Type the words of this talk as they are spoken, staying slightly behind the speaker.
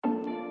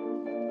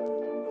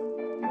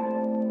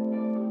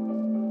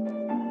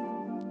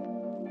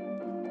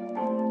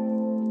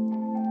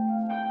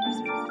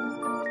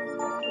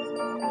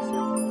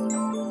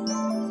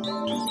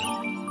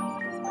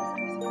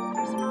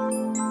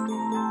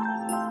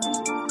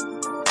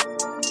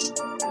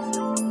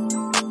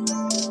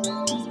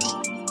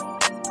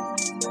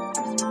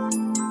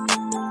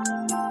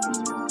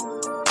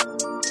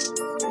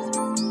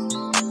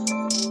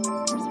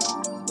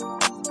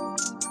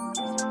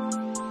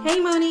Hey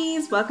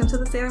Moonies! Welcome to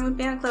the Sailor Moon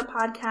Fan Club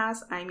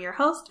podcast. I'm your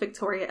host,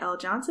 Victoria L.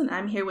 Johnson.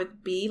 I'm here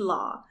with B.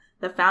 Law,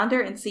 the founder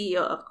and CEO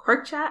of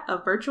Quirk Chat, a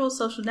virtual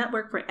social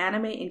network for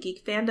anime and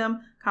geek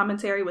fandom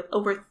commentary with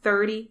over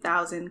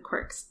 30,000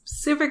 quirks.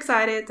 Super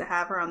excited to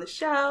have her on the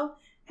show.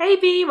 Hey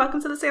B,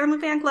 welcome to the Sailor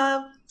Moon Fan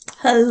Club.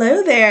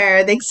 Hello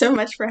there. Thanks so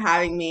much for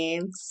having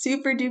me.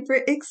 Super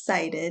duper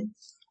excited.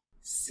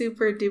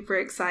 Super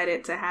duper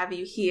excited to have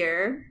you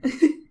here.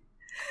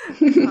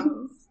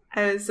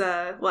 I was,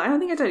 I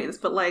don't think I told you this,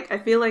 but, I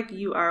feel like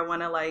you are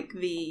one of,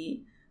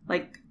 the,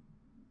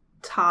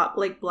 top,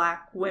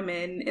 Black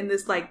women in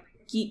this,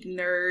 geek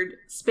nerd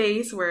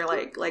space where,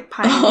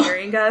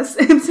 pioneering us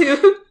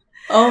into...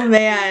 Oh,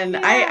 man.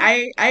 Yeah.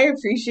 I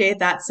appreciate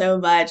that so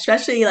much.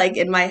 Especially,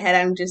 in my head,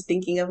 I'm just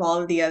thinking of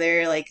all of the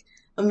other,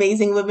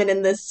 amazing women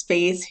in this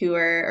space who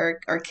are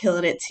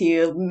killing it,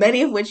 too.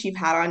 Many of which you've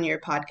had on your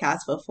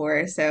podcast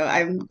before. So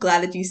I'm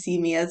glad that you see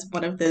me as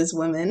one of those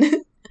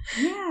women.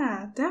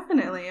 Yeah,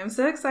 definitely. I'm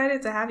so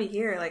excited to have you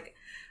here.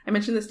 I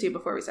mentioned this to you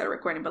before we started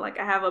recording, but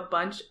I have a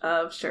bunch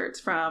of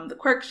shirts from the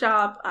Quirk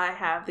Shop. I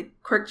have the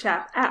Quirk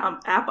Chat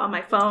app on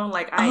my phone.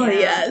 I am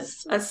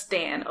yes. a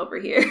stan over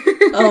here.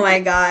 Oh my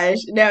gosh.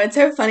 No, it's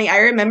so funny. I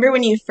remember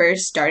when you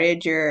first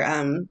started your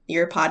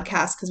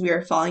podcast because we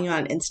were following you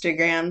on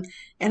Instagram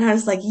and I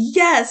was like,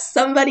 yes,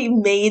 somebody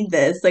made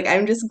this.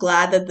 I'm just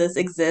glad that this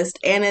exists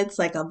and it's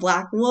a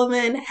Black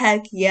woman.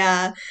 Heck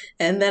yeah.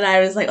 And then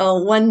I was like,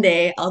 oh, one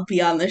day I'll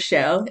be on the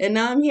show and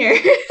now I'm here.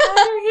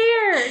 I'm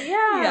here.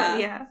 Yeah.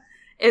 Yeah.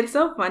 It's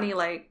so funny,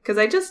 because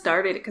I just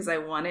started it because I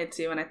wanted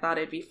to and I thought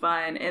it'd be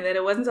fun. And then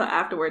it wasn't until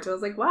afterwards I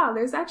was like, wow,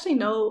 there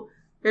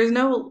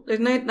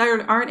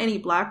aren't any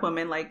Black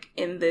women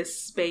in this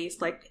space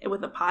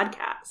with a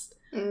podcast.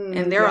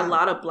 And there are a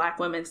lot of Black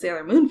women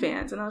Sailor Moon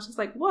fans. And I was just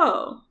like,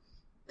 whoa,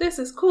 this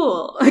is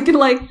cool. I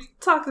can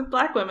talk to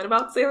Black women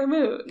about Sailor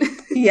Moon.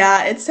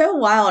 Yeah, it's so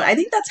wild. I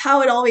think that's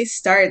how it always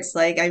starts.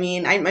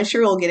 I'm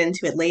sure we'll get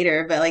into it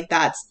later, but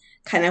that's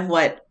kind of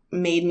what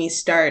made me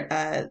start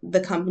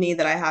the company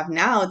that I have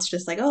now. It's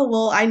just oh,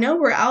 well, I know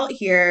we're out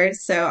here,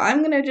 so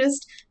I'm gonna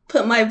just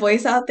put my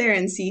voice out there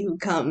and see who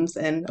comes.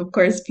 And of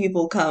course,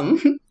 people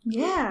come.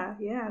 Yeah,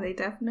 they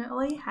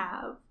definitely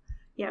have.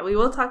 Yeah, we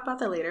will talk about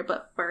that later,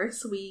 but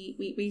first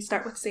we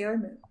start with Sailor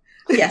Moon.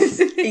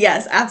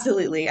 Yes,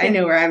 absolutely. I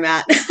know where I'm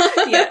at.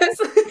 Yes.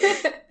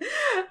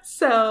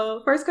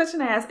 So, first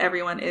question I ask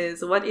everyone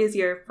is, what is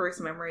your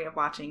first memory of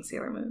watching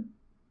Sailor Moon?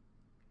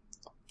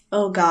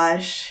 Oh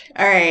gosh.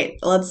 All right,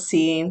 let's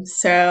see.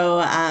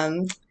 So,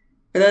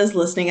 for those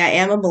listening, I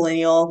am a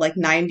millennial,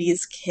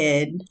 90s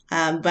kid,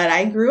 but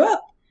I grew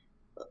up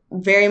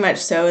very much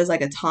so as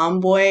a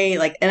tomboy,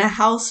 in a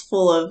house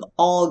full of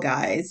all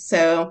guys.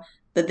 So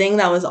the thing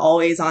that was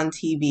always on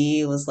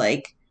TV was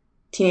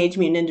Teenage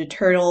Mutant Ninja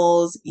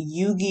Turtles,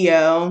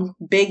 Yu-Gi-Oh,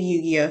 big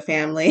Yu-Gi-Oh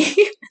family,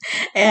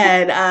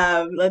 and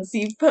let's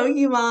see,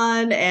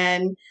 Pokemon,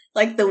 and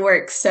the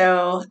works.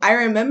 So I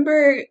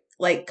remember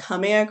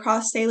coming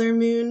across Sailor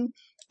Moon.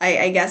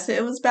 I guess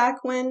it was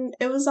back when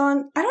it was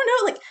on. I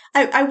don't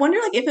know. I wonder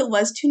if it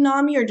was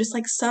Toonami or just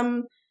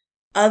some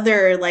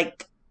other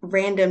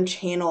random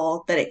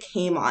channel that it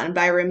came on.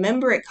 But I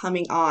remember it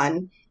coming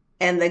on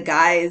and the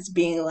guys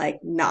being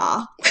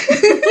nah.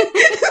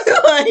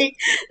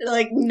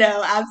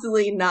 No,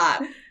 absolutely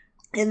not.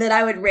 And then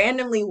I would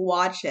randomly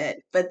watch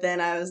it, but then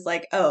I was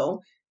oh,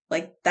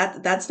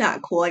 that's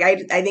not cool. I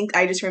think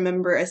I just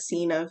remember a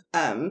scene of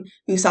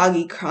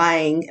Usagi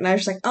crying and I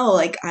was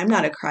oh, I'm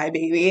not a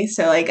crybaby.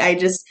 So I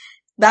just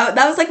that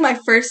was my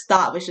first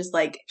thought was just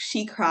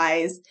she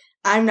cries,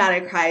 I'm not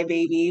a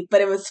crybaby.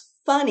 But it was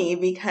funny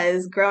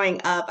because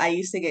growing up I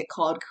used to get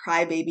called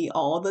crybaby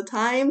all the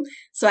time.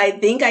 So I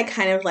think I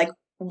kind of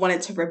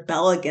wanted to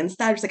rebel against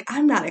that. I was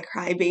I'm not a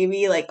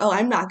crybaby. Oh,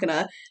 I'm not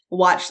gonna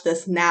watch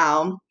this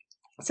now.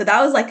 So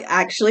that was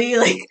actually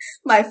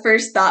my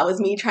first thought was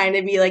me trying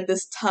to be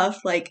this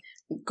tough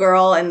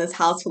girl in this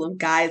house full of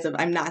guys of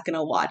I'm not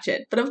gonna watch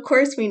it. But of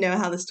course we know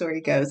how the story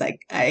goes.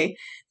 I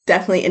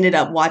definitely ended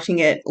up watching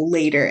it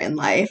later in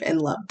life and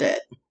loved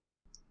it.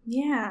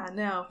 Yeah,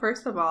 no,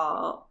 first of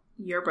all,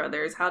 your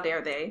brothers, how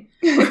dare they?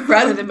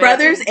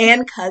 Brothers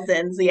and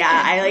cousins.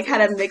 Yeah, I had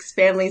a mixed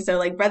family,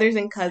 so brothers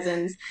and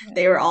cousins,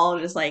 they were all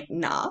just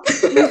nah.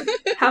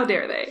 How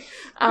dare they?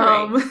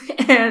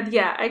 Right. And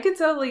yeah, I could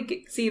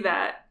totally see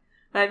that.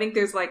 I think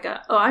there's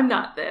oh, I'm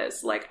not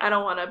this. I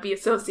don't want to be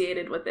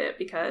associated with it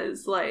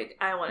because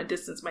I want to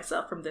distance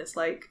myself from this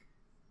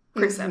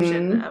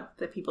perception of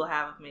that people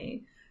have of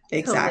me.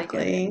 Exactly.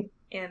 Totally.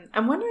 And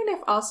I'm wondering if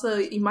also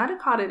you might have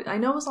caught it. I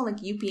know it was on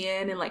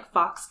UPN and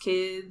Fox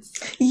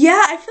Kids.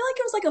 Yeah, I feel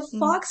it was a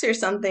Fox or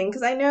something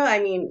because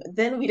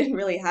then we didn't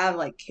really have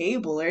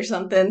cable or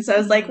something. So I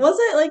was was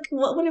it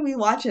what did we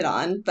watch it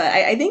on? But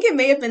I think it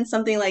may have been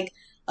something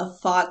a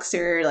Fox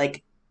or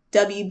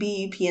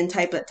WBUPN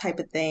type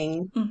of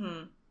thing.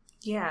 Mm-hmm.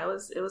 Yeah,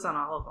 it was on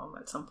all of them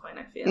at some point,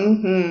 I feel.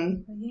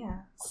 Mm-hmm.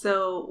 Yeah.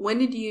 So when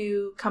did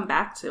you come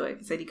back to it?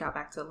 You said you got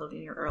back to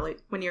it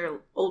when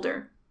you're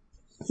older.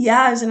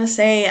 Yeah, I was gonna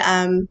say,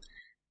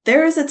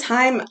 there was a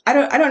time, I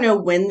don't know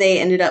when they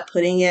ended up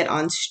putting it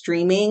on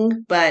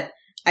streaming, but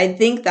I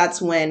think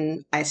that's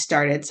when I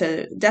started.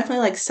 So definitely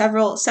like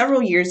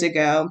several years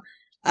ago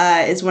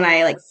is when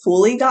I like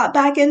fully got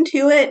back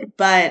into it.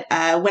 But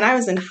when I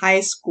was in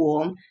high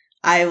school,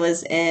 I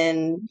was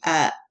in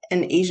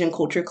an Asian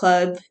culture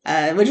club,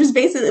 which was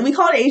basically, we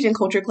called it Asian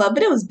culture club,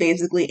 but it was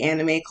basically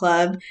anime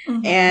club.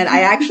 And I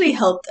actually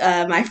helped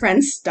my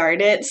friends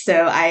start it.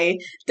 So I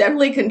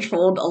definitely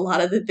controlled a lot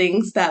of the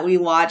things that we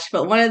watched.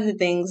 But one of the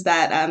things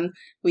that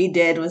we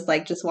did was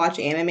like just watch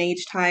anime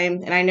each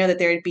time. And I know that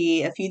there would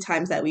be a few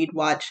times that we'd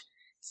watch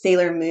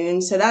Sailor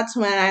Moon. So that's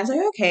when I was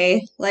like,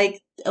 okay,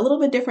 like a little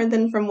bit different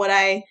than from what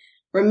I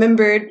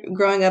remembered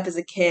growing up as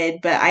a kid,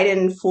 but I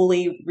didn't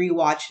fully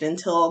rewatch it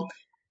until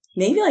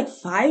maybe like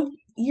 5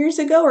 years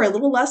ago or a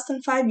little less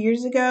than 5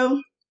 years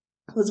ago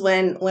was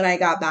when I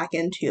got back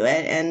into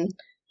it. And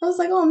I was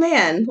like, oh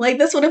man, like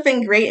this would have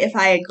been great if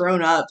I had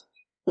grown up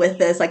with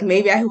this. Like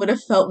maybe I would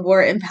have felt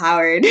more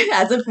empowered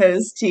as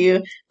opposed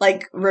to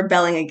like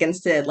rebelling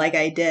against it like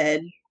I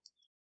did.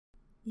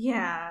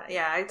 Yeah,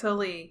 I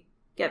totally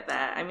get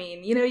that. I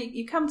mean,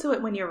 you come to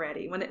it when you're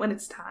ready, when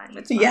it's time.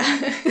 It's fine.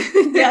 Yeah.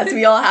 Yes,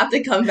 we all have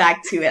to come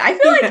back to it. I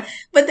feel like,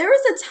 but there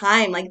was a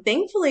time, like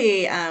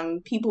thankfully,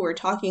 people were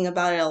talking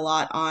about it a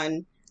lot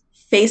on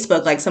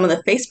Facebook, like some of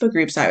the Facebook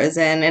groups I was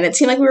in, and it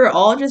seemed like we were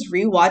all just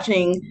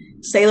rewatching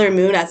Sailor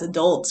Moon as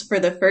adults for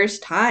the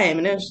first time,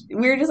 and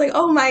we were just like,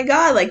 oh my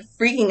god, like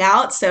freaking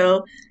out.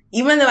 So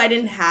even though I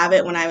didn't have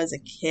it when I was a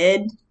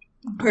kid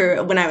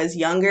or when I was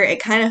younger,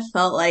 it kind of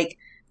felt like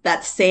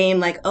that same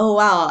like, oh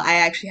wow, I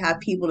actually have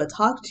people to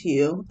talk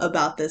to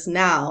about this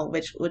now,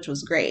 which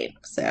was great.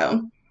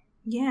 So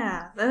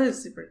yeah, that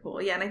is super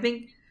cool. Yeah, and I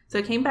think so.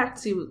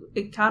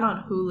 It caught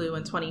on Hulu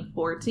in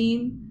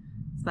 2014.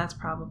 So that's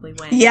probably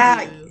when.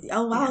 Yeah.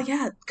 Oh wow.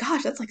 Yeah.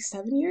 Gosh, that's like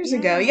 7 years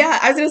ago. Yeah,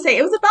 I was gonna say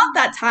it was about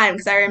that time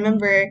because I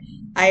remember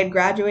I had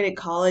graduated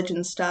college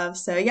and stuff.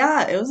 So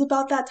yeah, it was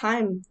about that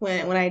time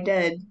when I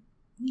did.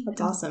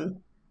 That's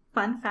awesome.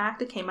 Fun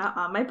fact, it came out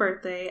on my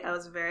birthday. I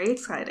was very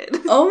excited.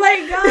 Oh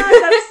my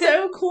god, that's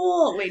so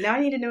cool. Wait, now I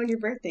need to know when your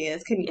birthday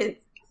is. Can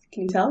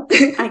you tell?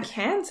 I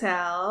can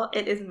tell.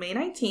 It is May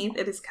 19th.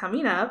 It is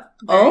coming up.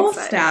 Very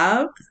excited.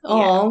 Snap.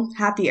 Oh, yeah.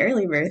 Happy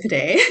early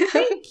birthday.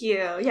 Thank you.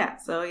 Yeah,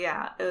 so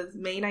yeah, it was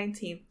May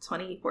 19th,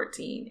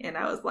 2014. And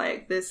I was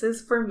like, this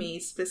is for me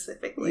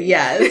specifically.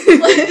 Yes.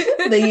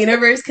 The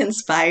universe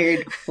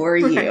conspired for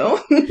you.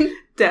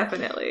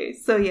 Definitely.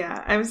 So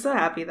yeah, I'm so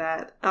happy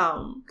that,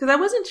 because I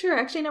wasn't sure.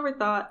 Actually,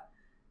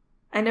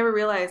 I never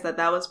realized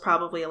that was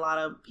probably a lot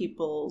of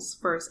people's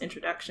first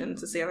introduction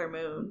to Sailor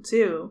Moon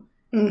too,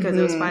 because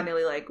it was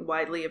finally like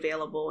widely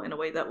available in a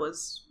way that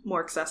was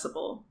more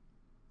accessible.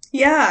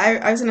 Yeah,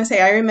 I was gonna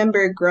say, I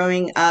remember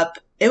growing up,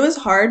 it was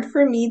hard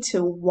for me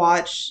to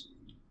watch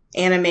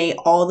anime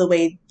all the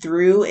way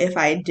through if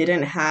I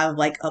didn't have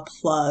like a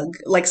plug,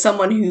 like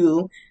someone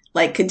who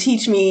like could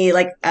teach me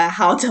like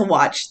how to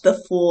watch the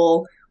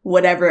full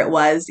whatever it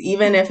was,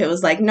 even if it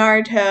was like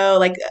Naruto,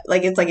 like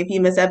it's like if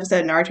you miss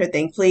episode of Naruto,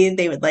 thankfully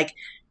they would like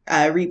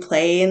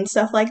replay and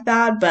stuff like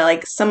that. But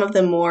like some of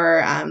the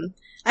more I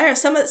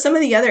don't know, some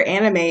of the other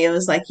anime, it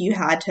was like you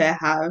had to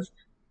have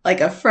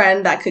like a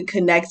friend that could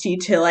connect you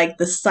to like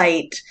the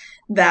site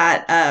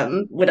that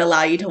would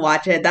allow you to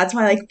watch it. That's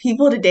why like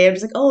people today are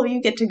just like, oh,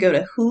 you get to go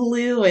to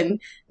Hulu and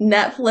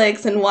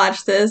Netflix and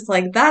watch this.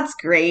 Like that's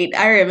great.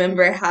 I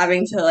remember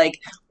having to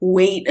like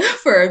wait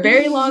for a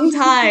very long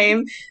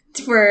time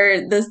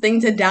for this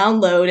thing to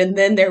download, and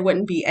then there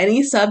wouldn't be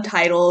any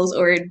subtitles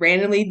or it'd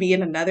randomly be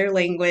in another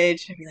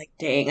language. I'd be like,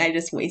 dang, I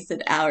just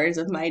wasted hours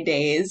of my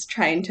days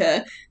trying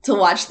to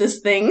watch this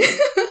thing.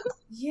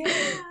 Yeah.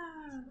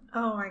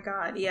 Oh my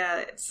god.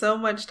 Yeah. So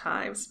much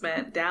time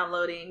spent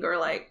downloading or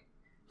like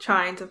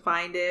trying to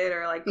find it,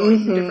 or like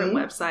going to different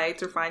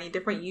websites or finding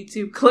different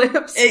YouTube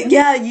clips.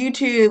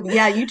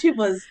 YouTube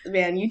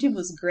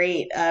was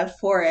great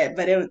for it,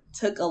 but it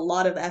took a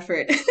lot of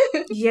effort.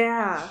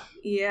 Yeah.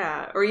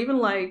 Or even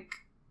like,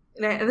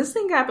 and this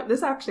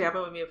actually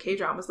happened with me with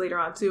K-dramas later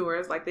on too, where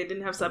it's like they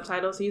didn't have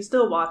subtitles, so you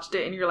still watched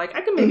it and you're like,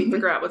 I can maybe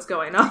figure out what's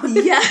going on.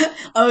 Yeah.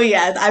 Oh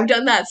yeah, I've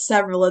done that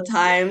several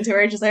times where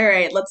it's just like, all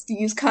right, let's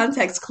use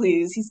context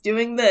clues. He's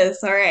doing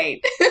this. All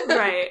right.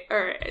 Right.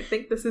 I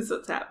think this is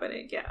what's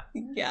happening.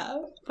 Yeah.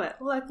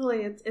 But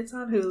luckily it's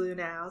on Hulu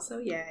now, so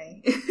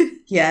yay.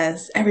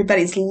 Yes,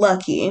 everybody's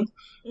lucky.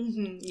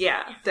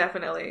 Yeah,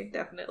 definitely.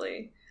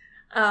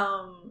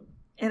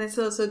 And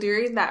so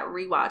during that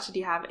rewatch, do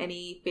you have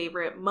any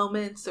favorite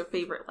moments or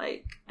favorite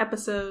like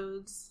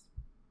episodes?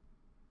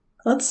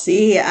 Let's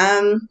see.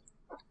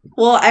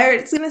 Well, I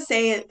was gonna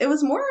say it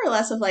was more or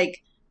less of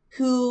like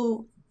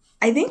who,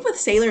 I think with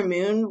Sailor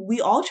Moon,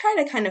 we all try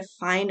to kind of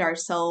find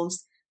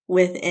ourselves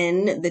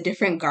within the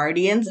different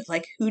guardians of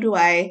like, who do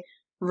I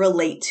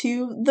relate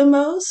to the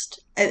most?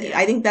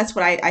 I think that's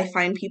what I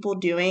find people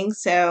doing.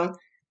 So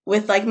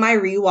with like my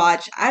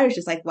rewatch, I was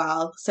just like,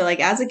 wow. So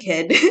like as a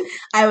kid,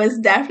 I was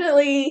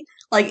definitely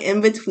like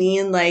in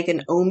between like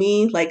an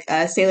Omi, like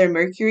Sailor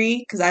Mercury,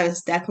 because I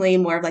was definitely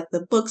more of like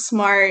the book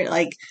smart,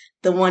 like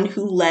the one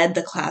who led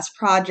the class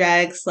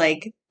projects,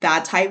 like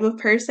that type of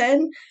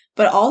person.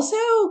 But also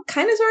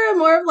kind of sort of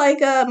more of like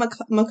a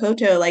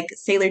Makoto, like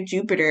Sailor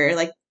Jupiter,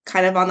 like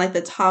kind of on like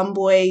the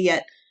tomboy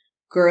yet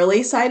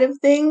girly side of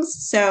things.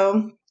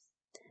 So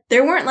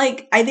there weren't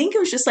like, I think it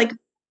was just like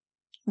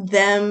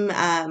them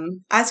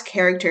as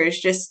characters,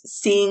 just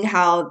seeing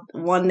how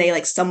one they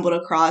like stumbled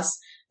across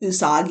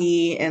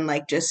Usagi and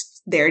like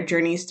just their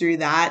journeys through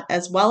that,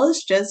 as well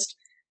as just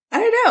I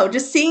don't know,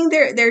 just seeing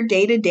their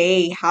day to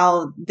day,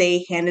 how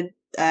they handed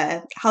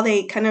how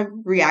they kind of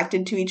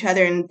reacted to each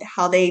other and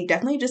how they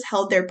definitely just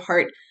held their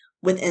part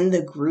within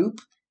the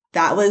group.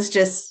 That was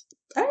just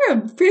I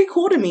don't know, pretty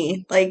cool to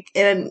me. Like,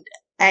 and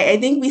I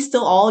think we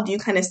still all do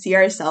kind of see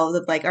ourselves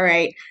of like, all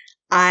right,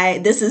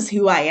 this is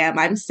who I am.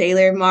 I'm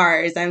Sailor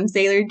Mars, I'm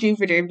Sailor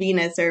Jupiter,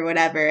 Venus, or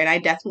whatever. And I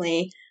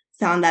definitely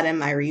found that in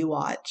my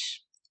rewatch.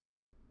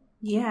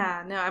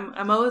 Yeah, no,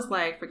 I'm always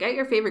like, forget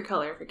your favorite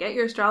color, forget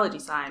your astrology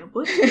sign.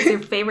 What is your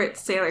favorite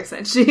Sailor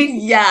Senshi?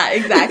 Yeah,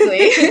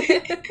 exactly.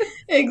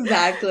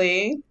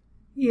 Exactly.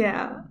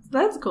 Yeah,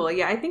 that's cool.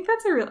 Yeah, I think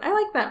that's I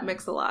like that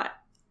mix a lot.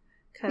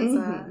 Because,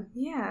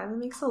 yeah, it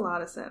makes a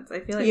lot of sense. I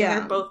feel like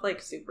they're both,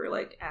 like, super,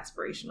 like,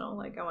 aspirational.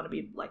 Like, I want to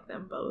be like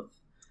them both.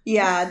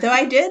 Yeah, though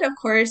I did, of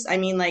course, I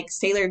mean, like,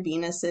 Sailor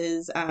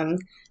Venus's, I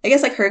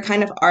guess, like, her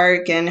kind of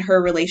arc and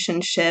her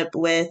relationship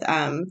with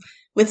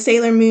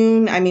Sailor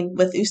Moon, I mean,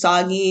 with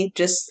Usagi,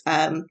 just,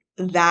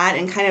 that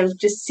and kind of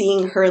just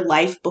seeing her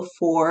life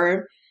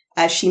before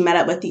she met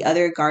up with the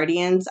other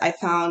Guardians, I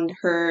found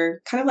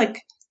her kind of,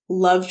 like,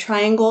 love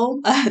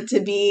triangle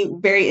to be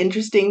very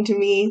interesting to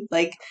me.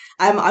 Like,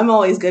 I'm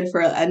always good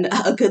for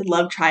a good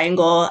love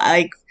triangle.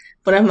 Like,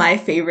 one of my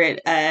favorite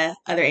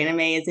other anime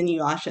is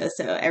Inuyasha,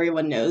 so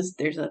everyone knows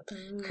there's a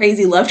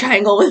crazy love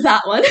triangle with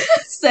that one.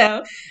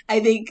 So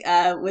I think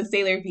with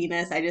Sailor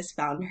Venus, I just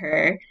found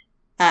her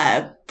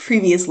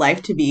previous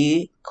life to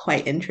be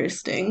quite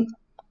interesting.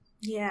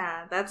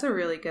 Yeah, that's a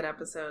really good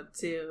episode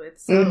too.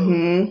 It's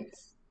so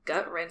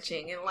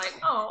gut-wrenching and like,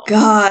 oh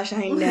gosh,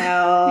 I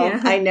know.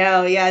 Yeah. I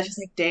know. Yeah, it's just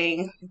like,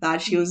 dang, I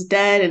thought she was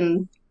dead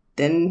and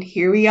then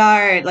here we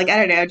are. Like, I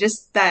don't know,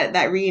 just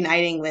that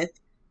reuniting with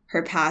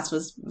her past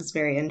was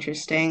very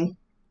interesting.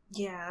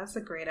 Yeah, that's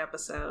a great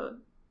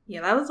episode.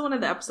 Yeah, that was one of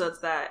the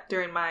episodes that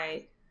during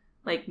my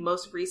like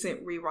most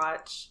recent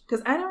rewatch,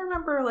 because I don't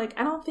remember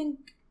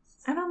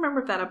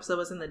if that episode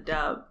was in the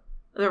dub,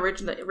 the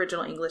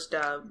original English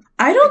dub.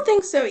 I don't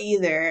think so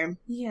either.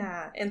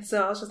 Yeah, and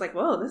so I was just like,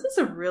 whoa, this is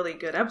a really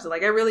good episode.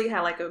 Like, I really had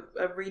like a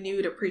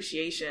renewed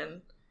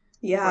appreciation.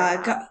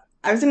 Yeah,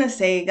 I was gonna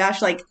say,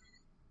 gosh, like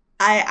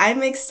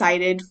I'm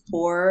excited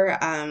for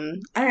I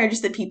don't know,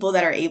 just the people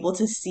that are able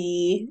to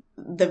see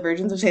the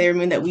versions of Sailor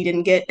Moon that we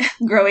didn't get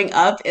growing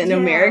up in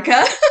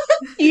America.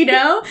 You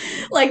know?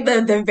 Like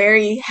the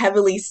very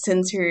heavily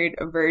censored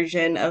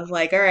version of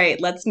like, all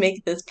right, let's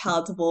make this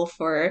palatable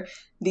for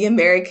the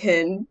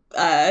American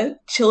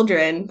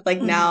children.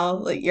 Like now,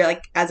 like you're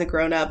like as a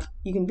grown up,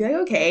 you can be like,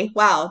 okay,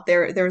 wow,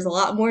 there was a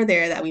lot more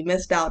there that we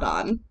missed out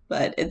on.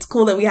 But it's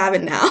cool that we have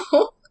it now.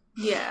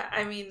 Yeah,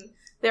 I mean,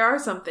 there are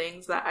some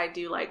things that I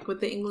do like with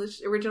the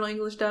original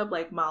English dub,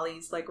 like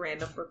Molly's like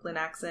random Brooklyn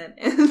accent.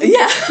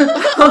 Yeah.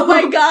 Oh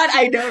my god,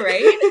 I know,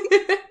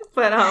 right?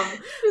 But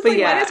like,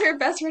 yeah. Why does her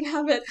best friend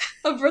have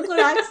a Brooklyn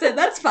accent?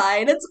 That's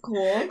fine. It's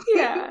cool.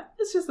 Yeah,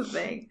 it's just a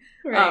thing.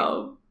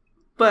 Right.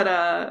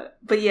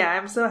 But yeah,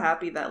 I'm so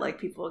happy that like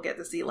people get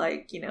to see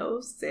like, you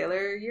know,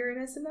 Sailor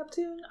Uranus and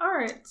Neptune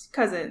aren't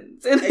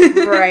cousins.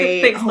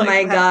 Right. Oh like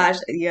my gosh.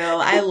 Yo,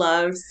 I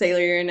loved Sailor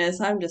Uranus.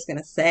 I'm just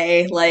gonna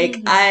say,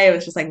 like, I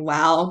was just like,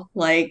 wow,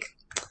 like,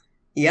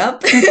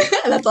 yep.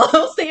 That's all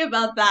I'll say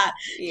about that.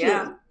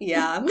 Yeah.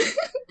 Yeah.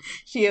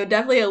 She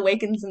definitely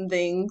awakened some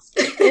things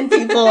in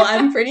people,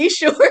 I'm pretty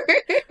sure.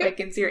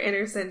 Awakens your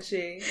inner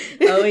senshi.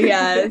 Oh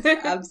yes,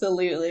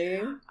 absolutely.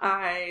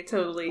 I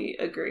totally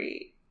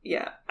agree.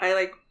 Yeah, I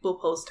like will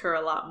post her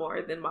a lot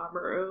more than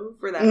Mamoru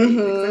for that reason.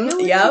 I feel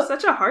like she's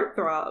such a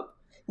heartthrob.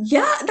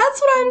 Yeah,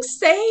 that's what I'm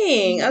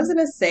saying. I was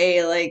gonna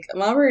say like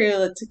Mamoru,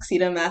 the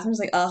tuxedo mask. I was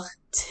like, oh,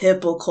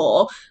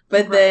 typical.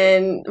 But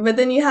then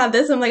you have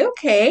this. I'm like,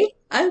 okay,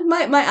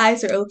 my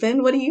eyes are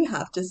open. What do you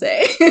have to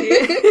say?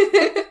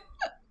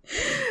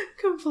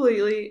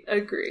 Completely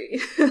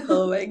agree.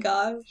 Oh my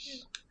gosh.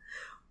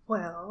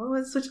 Well,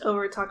 let's switch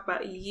over and talk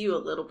about you a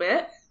little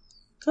bit.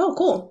 Oh,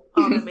 cool.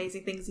 All the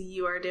amazing things that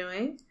you are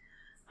doing.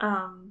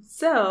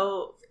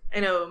 So I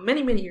know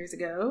many, many years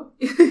ago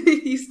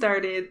you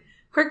started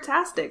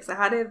Quirktastic. So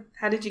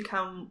how did you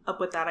come up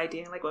with that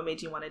idea? Like, what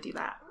made you want to do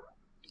that?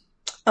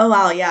 Oh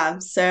wow, yeah.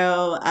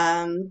 So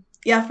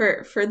yeah,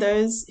 for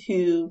those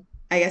who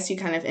I guess you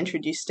kind of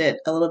introduced it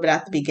a little bit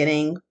at the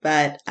beginning,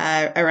 but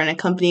I run a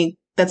company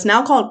that's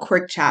now called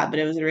QuirkChat, but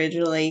it was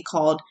originally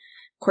called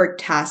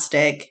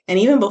Quirktastic. And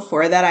even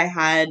before that I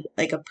had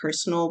like a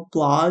personal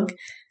blog.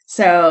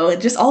 So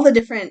just all the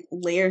different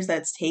layers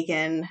that's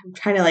taken. I'm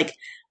trying to like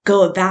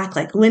go back,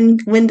 like when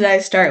did I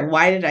start?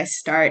 Why did I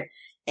start?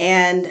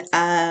 And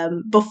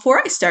before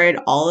I started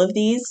all of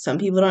these, some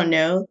people don't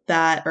know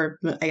that, or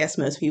I guess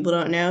most people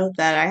don't know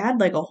that I had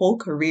like a whole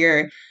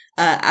career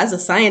as a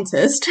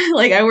scientist.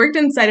 Like I worked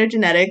in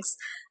cytogenetics.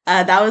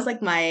 That was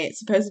like my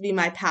supposed to be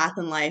my path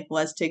in life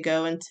was to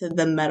go into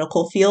the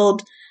medical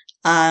field.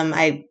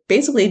 I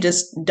basically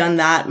just done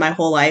that my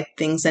whole life,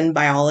 things in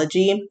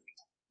biology.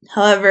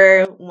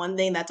 However, one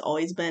thing that's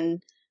always been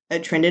a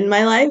trend in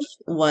my life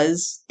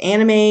was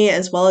anime,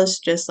 as well as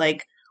just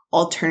like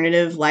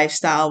alternative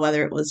lifestyle,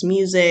 whether it was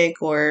music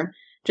or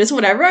just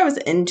whatever I was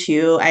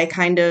into. I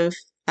kind of,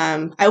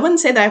 I wouldn't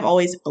say that I've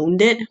always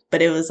owned it,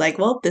 but it was like,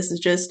 well, this is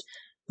just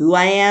who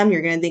I am.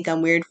 You're going to think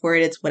I'm weird for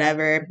it. It's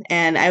whatever.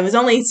 And I was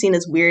only seen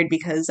as weird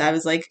because I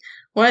was like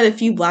one of the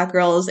few black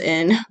girls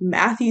in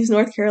Matthews,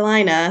 North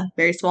Carolina,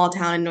 very small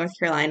town in North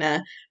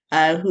Carolina,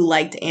 who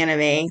liked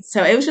anime.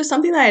 So it was just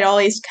something that I'd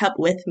always kept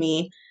with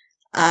me.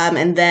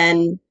 And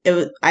then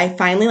I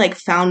finally like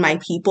found my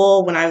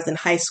people when I was in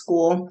high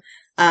school,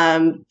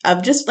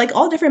 of just like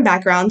all different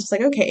backgrounds. It's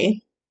like,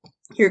 okay,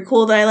 you're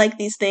cool that I like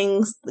these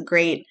things.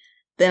 Great.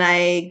 Then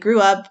I grew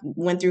up,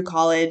 went through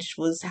college,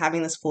 was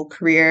having this full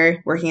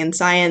career working in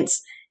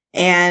science.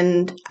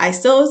 And I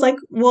still was like,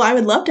 well, I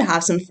would love to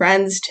have some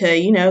friends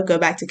to, go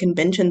back to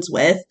conventions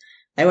with.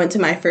 I went to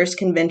my first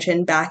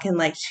convention back in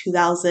like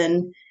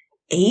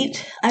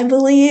 2008, I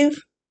believe,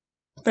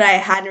 but I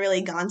hadn't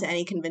really gone to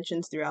any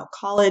conventions throughout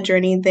college or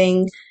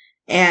anything.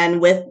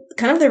 And with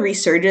kind of the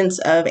resurgence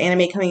of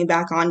anime coming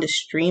back onto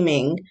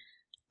streaming,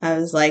 I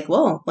was like,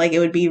 well, like it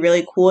would be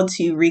really cool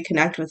to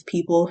reconnect with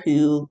people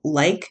who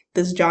like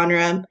this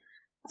genre.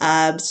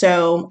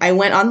 So I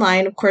went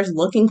online, of course,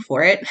 looking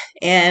for it.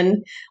 And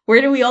where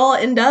do we all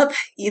end up?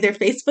 Either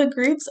Facebook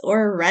groups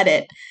or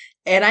Reddit.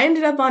 And I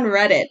ended up on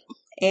Reddit.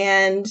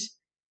 And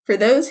for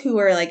those who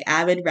are like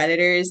avid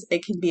Redditors,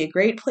 it can be a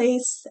great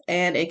place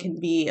and it can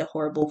be a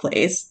horrible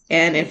place.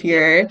 And if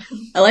you're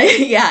like,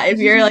 yeah, if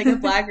you're like a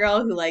black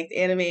girl who likes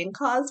anime and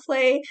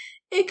cosplay,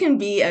 it can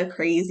be a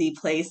crazy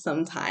place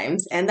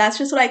sometimes. And that's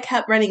just what I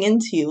kept running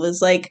into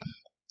was like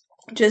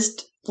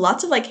just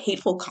lots of like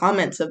hateful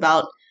comments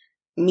about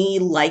me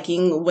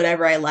liking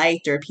whatever I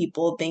liked or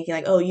people thinking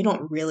like, oh, you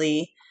don't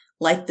really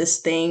like this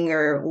thing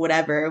or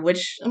whatever,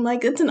 which I'm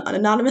like, it's an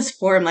anonymous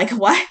forum. Like,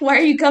 why are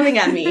you coming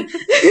at me?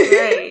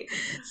 Right.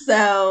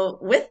 So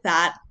with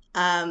that,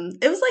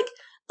 it was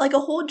like a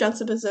whole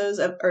juxtapose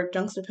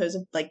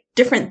of like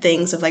different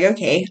things of like,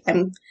 okay,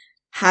 I'm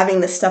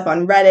having this stuff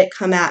on Reddit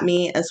come at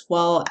me, as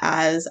well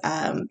as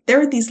there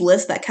were these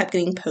lists that kept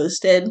getting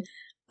posted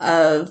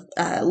of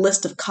a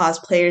list of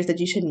cosplayers that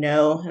you should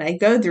know, and I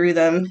go through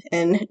them,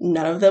 and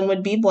none of them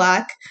would be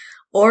black,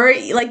 or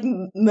like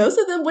most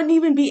of them wouldn't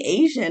even be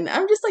Asian.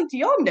 I'm just like, do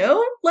y'all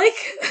know like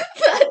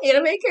that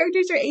anime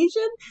characters are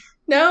Asian?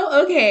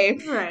 No, okay,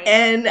 Right.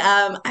 and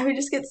I would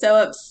just get so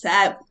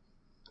upset.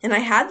 And I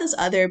had this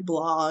other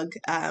blog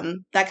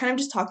that kind of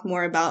just talked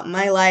more about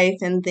my life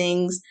and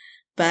things,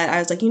 but I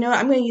was like, you know what,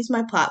 I'm going to use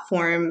my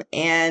platform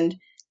and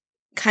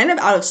kind of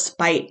out of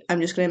spite,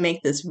 I'm just going to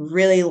make this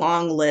really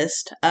long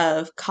list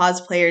of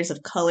cosplayers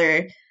of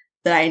color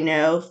that I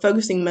know,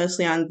 focusing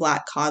mostly on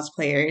black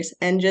cosplayers,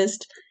 and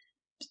just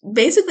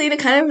basically to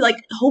kind of like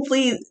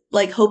hopefully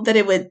like hope that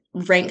it would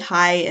rank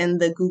high in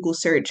the Google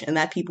search and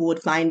that people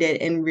would find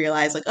it and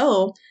realize like,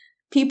 oh,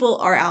 people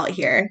are out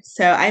here.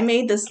 So I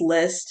made this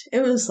list.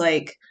 It was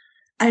like,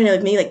 I don't know,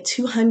 maybe like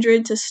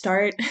 200 to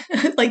start,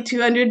 like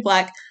 200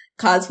 black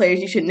cosplayers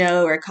you should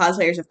know, or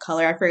cosplayers of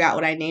color. I forgot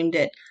what I named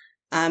it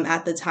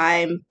at the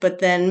time. But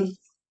then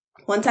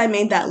once I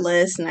made that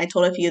list and I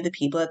told a few of the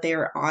people that they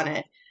were on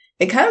it,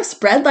 it kind of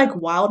spread like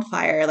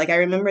wildfire. Like I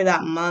remember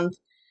that month,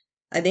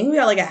 I think we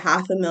got like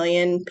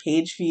 500,000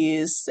 page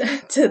views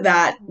to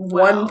that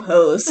one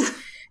post.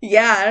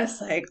 Yeah,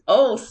 it's like,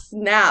 oh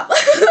snap.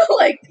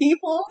 Like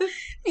people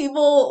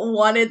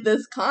wanted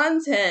this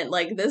content.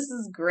 Like this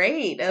is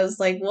great. I was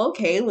like, well,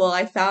 okay, well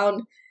I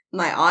found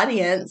my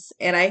audience,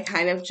 and I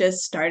kind of just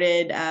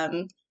started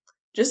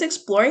just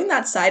exploring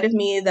that side of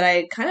me that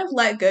I kind of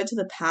let go to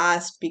the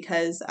past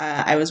because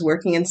I was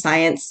working in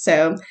science.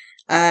 So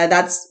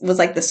that was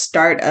like the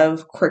start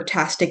of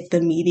Quirktastic,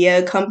 the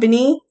media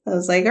company. I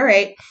was like, all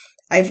right,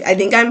 I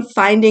think I'm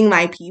finding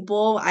my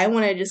people. I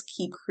want to just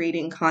keep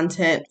creating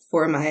content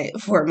for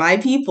my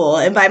people,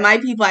 and by my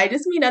people, I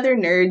just mean other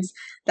nerds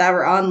that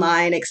were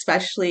online,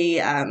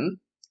 especially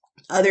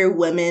other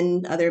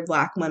women, other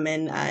Black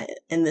women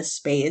in this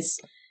space.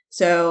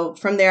 So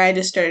from there, I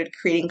just started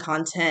creating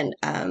content.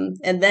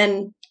 And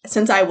then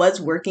since I was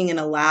working in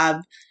a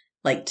lab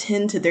like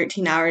 10 to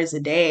 13 hours a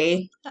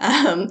day,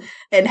 and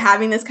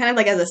having this kind of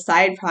like as a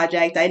side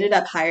project, I ended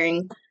up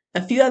hiring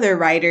a few other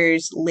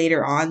writers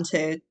later on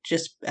to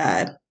just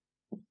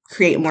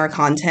create more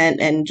content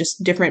and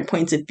just different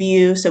points of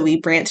view. So we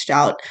branched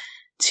out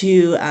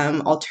to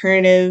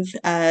alternative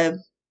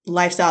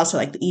lifestyles, so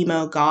like the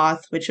emo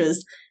goth, which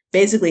was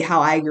basically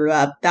how I grew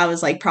up. That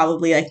was like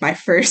probably like my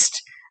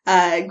first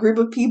group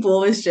of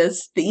people was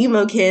just the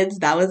emo kids.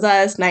 That was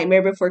us,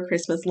 Nightmare Before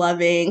Christmas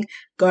loving,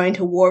 going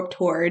to Warped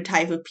Tour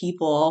type of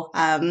people.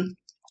 And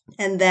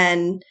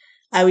then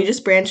we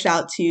just branched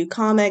out to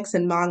comics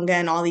and manga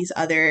and all these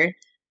other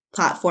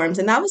platforms.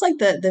 And that was like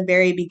the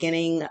very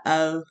beginning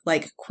of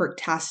like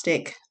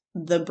Quirktastic,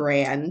 the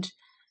brand.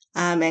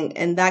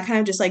 And that kind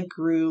of just like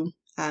grew.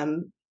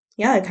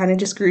 Yeah, it kind of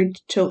just grew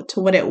to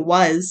what it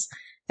was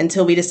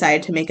until we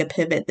decided to make a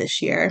pivot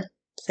this year.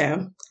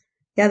 So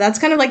yeah, that's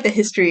kind of like the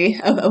history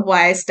of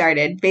why I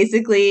started.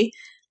 Basically,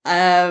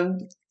 um,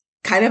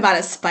 kind of out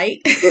of spite.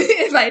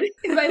 If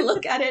I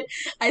look at it,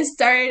 I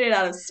started it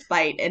out of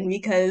spite and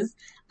because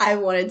I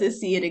wanted to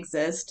see it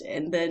exist,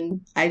 and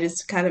then I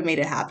just kind of made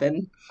it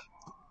happen.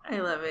 I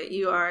love it.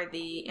 You are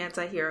the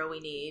anti-hero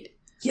we need.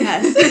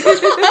 Yes.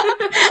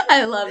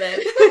 I love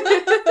it.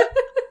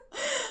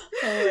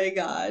 Oh my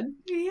God.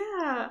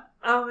 Yeah.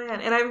 Oh man.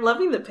 And I'm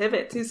loving the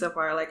pivot too so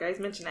far. Like I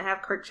mentioned, I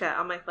have Quirk Chat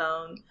on my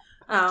phone.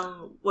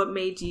 What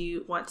made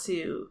you want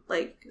to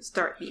like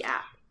start the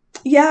app?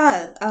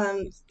 Yeah,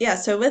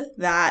 so with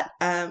that,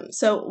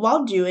 so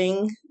while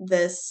doing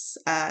this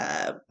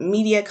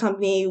media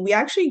company, we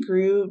actually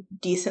grew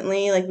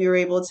decently. Like we were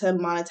able to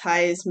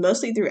monetize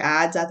mostly through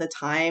ads at the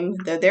time.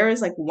 Though there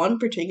was like one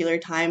particular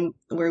time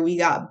where we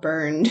got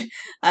burned.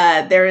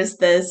 There was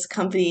this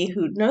company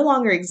who no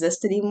longer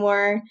exists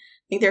anymore.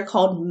 I think they're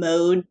called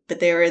Mode, but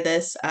they were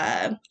this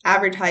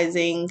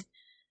advertising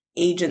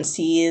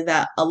agency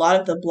that a lot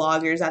of the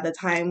bloggers at the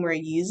time were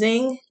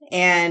using,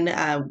 and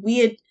we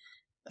had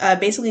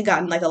basically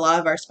gotten like a lot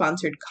of our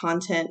sponsored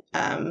content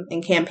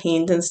and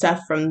campaigns and stuff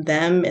from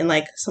them and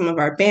like some of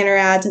our banner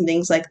ads and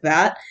things like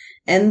that.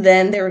 And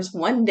then there was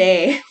one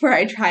day where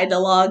I tried to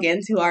log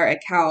into our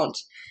account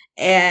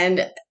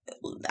and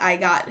I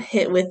got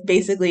hit with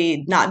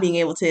basically not being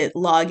able to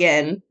log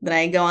in. Then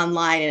I go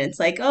online and it's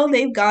like, oh,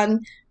 they've gone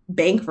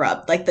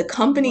bankrupt. Like the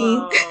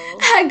company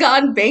had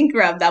gone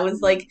bankrupt. That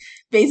was like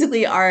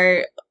basically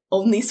our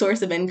only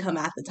source of income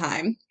at the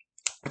time.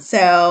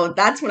 So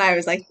that's when I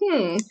was like,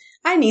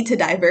 I need to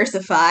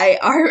diversify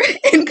our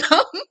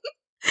income.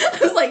 I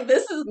was like,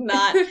 this is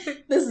not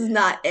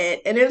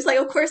it. And it was like,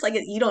 of course, like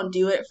you don't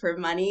do it for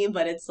money,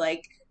 but it's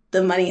like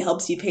the money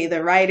helps you pay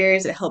the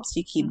writers, it helps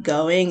you keep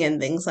going and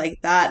things like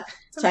that.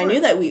 So I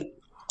knew that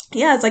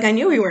it's like I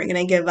knew we weren't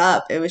going to give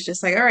up. It was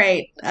just like, all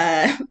right,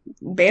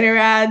 banner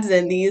ads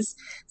and these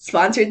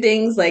sponsored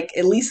things, like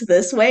at least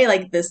this way,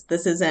 like this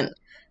isn't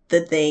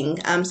the thing.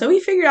 So we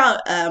figured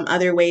out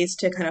other ways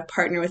to kind of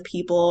partner with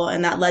people,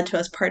 and that led to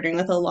us partnering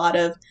with a lot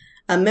of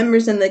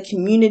members in the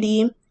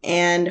community.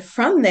 And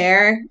from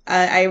there,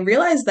 I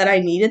realized that I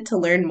needed to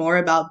learn more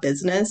about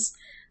business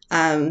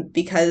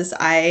because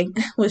I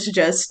was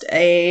just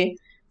a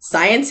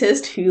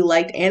scientist who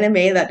liked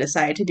anime that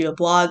decided to do a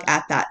blog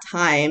at that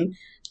time.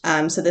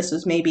 So this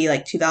was maybe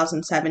like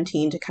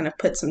 2017 to kind of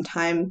put some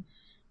time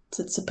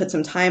to put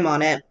some time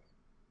on it.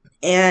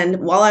 And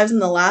while I was in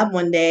the lab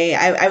one day,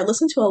 I would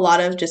listen to a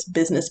lot of just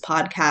business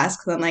podcasts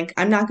because I'm like,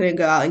 I'm not going to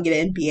go out and get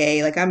an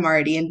MBA. Like, I'm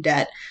already in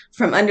debt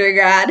from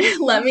undergrad.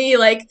 Let me,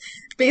 like,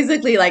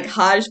 basically, like,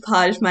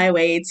 hodgepodge my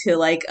way to,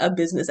 like, a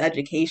business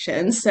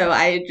education. So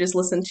I just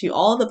listened to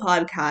all the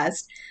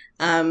podcasts,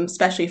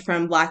 especially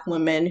from Black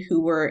women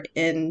who were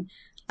in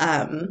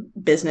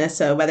business.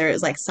 So whether it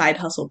was, like, Side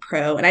Hustle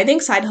Pro. And I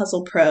think Side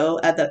Hustle Pro,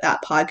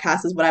 that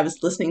podcast is what I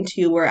was listening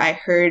to, where I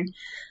heard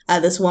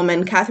this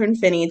woman, Catherine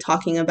Finney,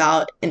 talking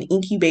about an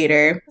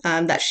incubator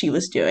that she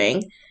was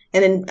doing.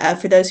 And then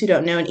for those who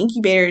don't know, an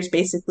incubator is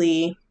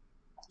basically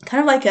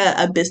kind of like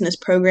a business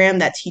program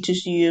that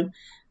teaches you,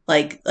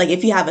 like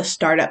if you have a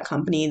startup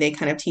company, they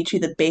kind of teach you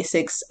the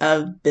basics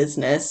of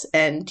business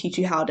and teach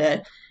you how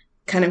to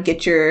kind of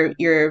get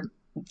your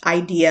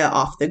idea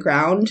off the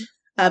ground.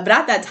 But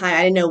at that time,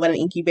 I didn't know what an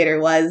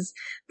incubator was.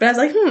 But I was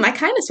like, I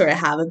kind of sort of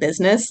have a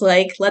business.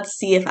 Like, let's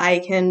see if I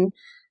can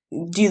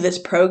do this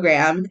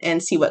program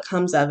and see what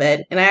comes of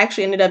it. And I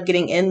actually ended up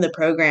getting in the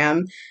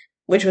program,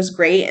 which was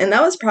great. And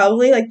that was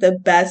probably like the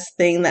best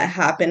thing that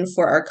happened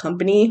for our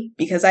company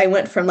because I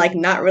went from like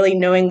not really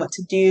knowing what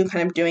to do,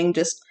 kind of doing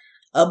just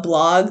a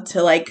blog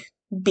to like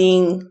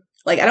being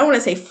like, I don't want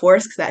to say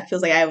forced because that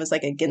feels like I was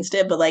like against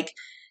it, but like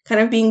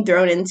kind of being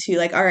thrown into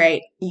like, all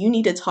right, you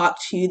need to talk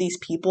to these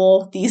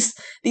people, these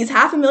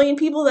 500,000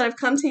 people that have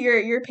come to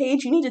your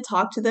page. You need to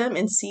talk to them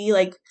and see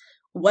like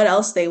what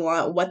else they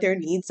want, what their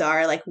needs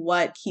are, like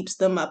what keeps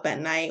them up at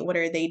night, what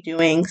are they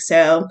doing.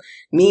 So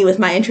me with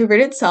my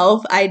introverted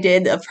self, I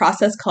did a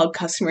process called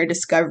customer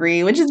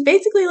discovery, which is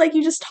basically like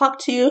you talk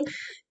to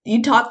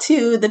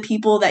the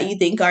people that you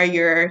think are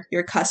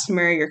your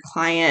customer, your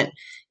client,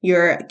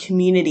 your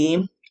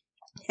community.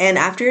 And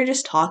after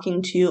just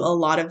talking to a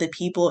lot of the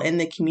people in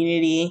the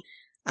community,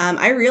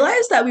 I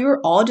realized that we were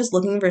all just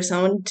looking for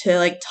someone to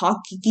like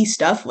talk geeky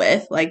stuff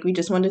with. Like we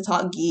just wanted to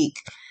talk geek.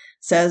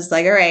 So I was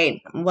like, all right,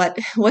 what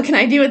can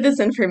I do with this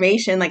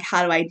information? Like,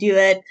 how do I do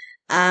it?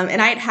 And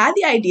I had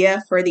the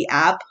idea for the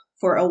app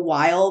for a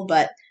while,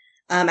 but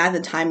at the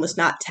time was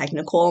not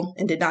technical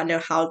and did not know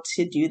how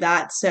to do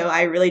that. So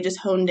I really just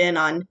honed in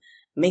on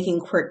making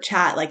Quirk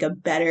Chat like a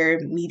better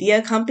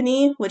media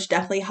company, which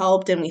definitely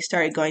helped. And we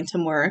started going to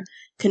more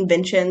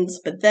conventions.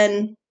 But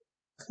then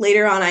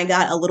later on, I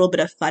got a little bit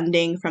of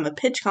funding from a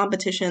pitch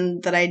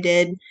competition that I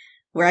did,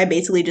 where I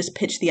basically just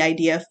pitched the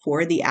idea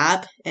for the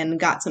app and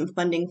got some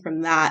funding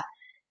from that,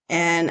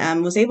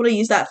 and was able to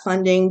use that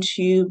funding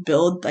to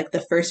build like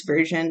the first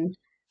version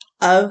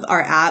of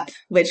our app,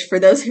 which for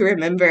those who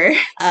remember,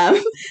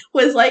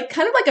 was like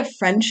kind of like a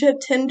friendship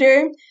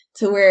Tinder,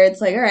 to where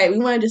it's like, all right, we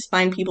want to just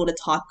find people to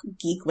talk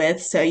geek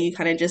with. So you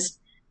kind of just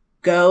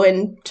go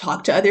and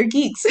talk to other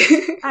geeks.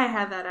 I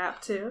had that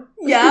app too.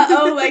 Yeah.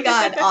 Oh my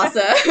God.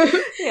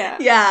 Awesome. Yeah.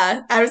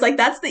 Yeah. I was like,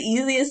 that's the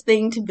easiest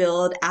thing to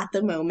build at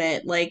the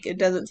moment. Like, it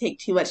doesn't take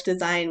too much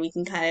design. We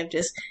can kind of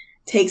just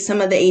take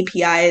some of the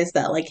APIs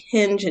that like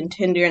Hinge and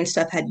Tinder and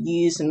stuff had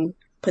used and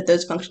put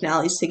those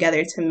functionalities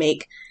together to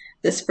make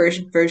this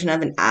first version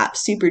of an app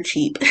super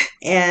cheap.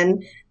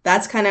 And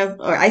that's kind of,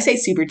 or I say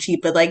super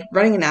cheap, but like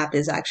running an app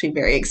is actually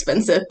very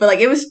expensive, but like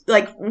it was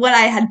like what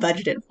I had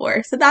budgeted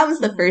for. So that was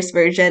the first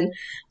version,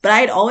 but I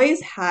had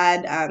always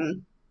had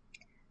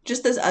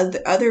just this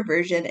other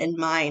version in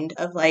mind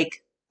of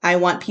like, I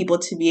want people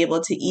to be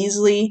able to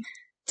easily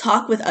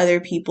talk with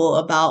other people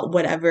about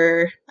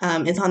whatever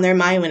is on their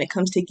mind when it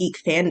comes to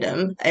geek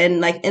fandom, and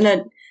like in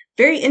a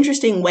very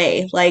interesting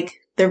way. Like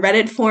the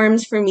Reddit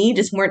forums for me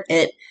just weren't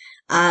it.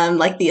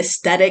 Like the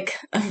aesthetic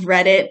of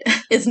Reddit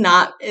is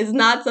not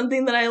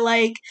something that I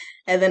like.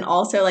 And then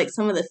also like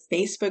some of the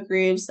Facebook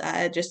groups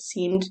just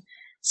seemed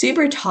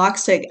super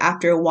toxic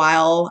after a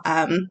while.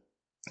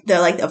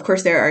 Though like, of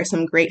course, there are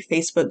some great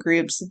Facebook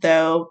groups,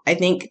 though I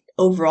think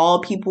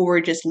overall people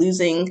were just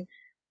losing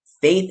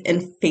faith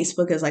in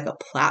Facebook as like a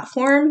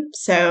platform.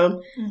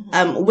 So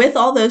with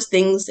all those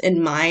things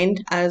in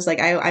mind, I was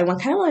like, I kind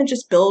of want to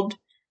just build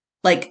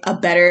like a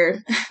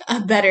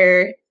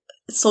better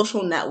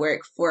social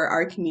network for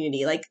our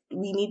community. Like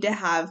we need to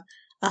have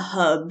a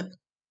hub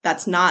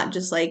that's not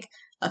just like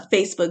a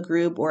Facebook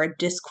group or a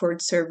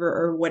Discord server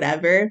or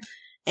whatever.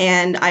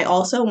 And I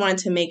also wanted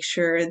to make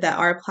sure that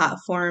our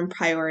platform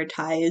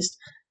prioritized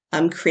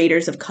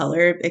creators of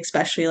color,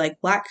 especially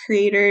like Black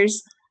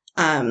creators,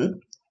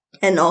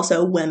 and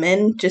also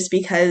women, just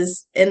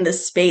because in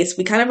this space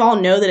we kind of all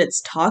know that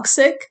it's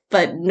toxic,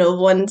 but no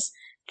one's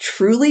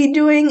truly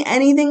doing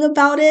anything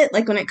about it,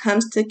 like when it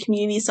comes to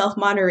community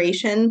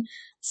self-moderation.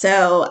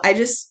 So I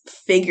just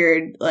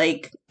figured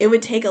like it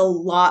would take a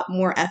lot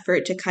more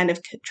effort to kind of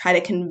try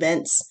to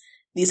convince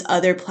these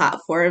other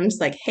platforms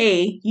like,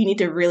 hey, you need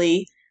to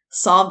really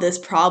solve this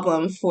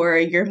problem for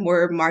your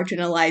more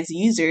marginalized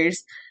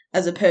users,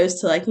 as opposed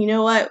to like, you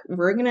know what,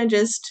 we're gonna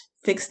just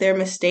fix their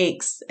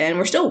mistakes. And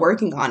we're still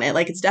working on it.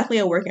 Like it's definitely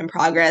a work in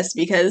progress,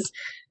 because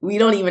we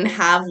don't even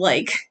have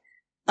like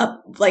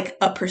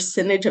a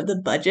percentage of the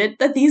budget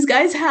that these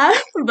guys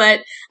have, but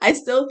I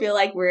still feel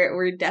like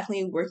we're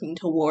definitely working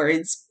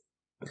towards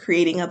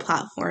creating a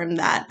platform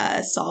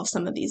that solves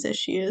some of these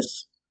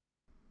issues.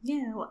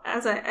 Yeah, well,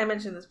 as I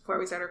mentioned this before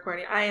we started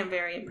recording, I am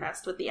very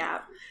impressed with the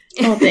app.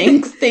 Oh,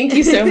 thanks. Thank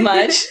you so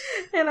much.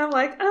 And I'm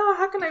like, oh,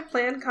 how can I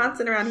plan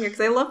content around here?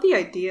 Because I love the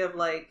idea of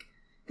like,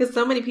 because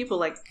so many people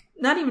like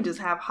not even just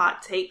have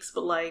hot takes,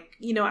 but like,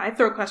 you know, I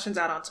throw questions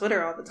out on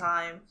Twitter all the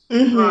time, or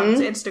on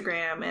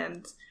Instagram,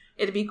 and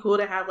it'd be cool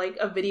to have like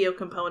a video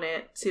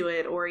component to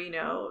it, or, you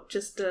know,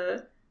 just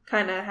to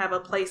kind of have a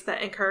place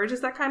that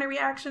encourages that kind of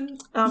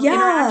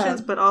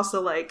interactions, but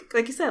also like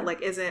you said,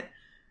 like isn't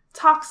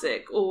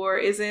toxic or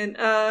isn't,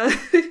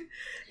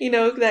 you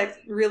know, that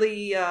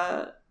really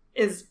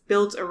is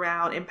built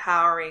around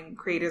empowering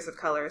creators of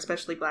color,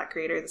 especially Black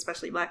creators,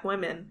 especially Black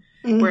women,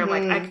 where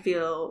like I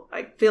feel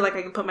like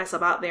I can put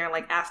myself out there and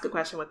like ask a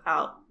question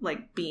without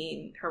like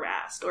being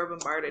harassed or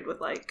bombarded with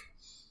like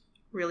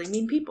really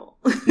mean people.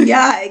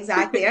 Yeah,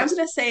 exactly. And I was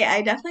going to say,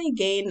 I definitely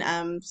gained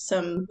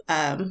some,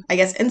 I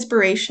guess,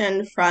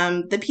 inspiration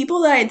from the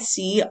people that I'd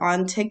see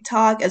on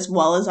TikTok as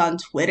well as on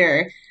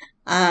Twitter.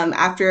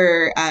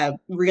 After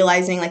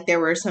realizing like there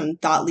were some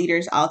thought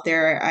leaders out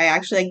there, I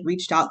actually like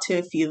reached out to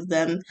a few of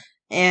them,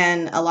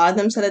 and a lot of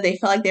them said that they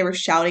felt like they were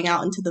shouting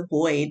out into the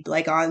void.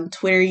 Like on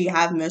Twitter, you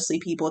have mostly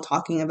people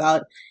talking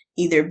about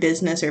either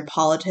business or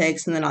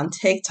politics, and then on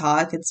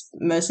TikTok, it's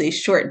mostly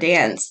short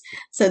dance.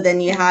 So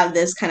then you have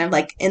this kind of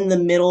like in the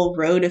middle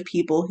road of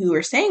people who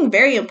are saying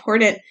very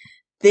important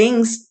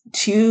things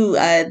to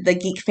the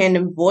geek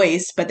fandom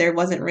voice, but there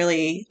wasn't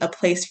really a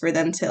place for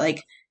them to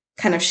like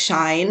kind of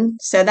shine.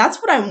 So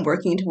that's what I'm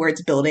working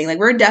towards building. Like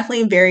we're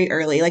definitely very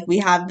early. Like we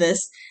have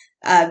this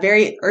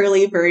very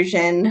early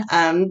version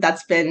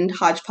that's been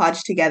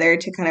hodgepodge together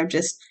to kind of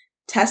just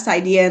test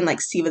idea and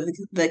like see what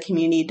the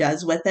community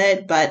does with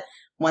it. But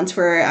once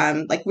we're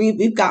like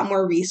we've got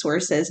more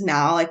resources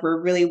now, like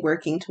we're really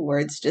working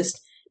towards just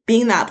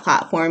being that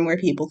platform where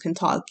people can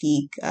talk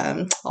geek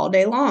all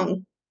day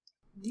long.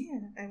 Yeah,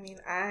 I mean,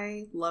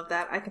 I love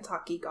that. I can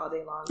talk geek all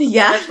day long.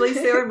 Yeah. Especially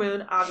Sailor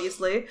Moon,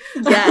 obviously.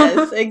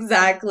 Yes,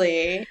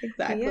 exactly.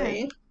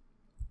 Exactly. Yeah.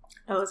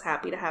 I was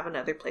happy to have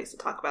another place to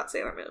talk about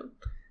Sailor Moon.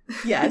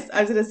 Yes,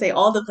 I was going to say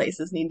all the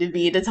places need to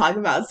be to talk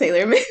about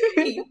Sailor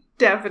Moon.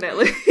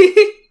 Definitely.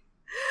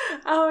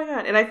 Oh my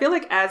god. And I feel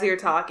like as you're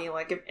talking,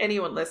 like if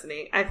anyone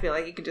listening, I feel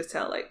like you can just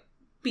tell like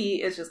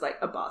B is just like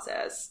a boss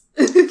ass.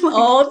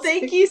 Oh,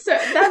 thank you so.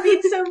 That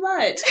means so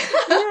much.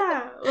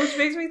 Yeah, which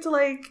brings me to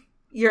like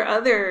your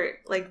other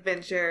like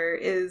venture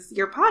is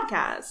your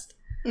podcast,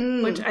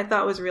 which I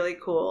thought was really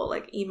cool.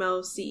 Like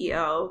Emo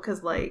CEO,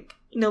 because like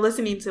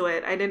listening to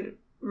it, I didn't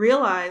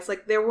realize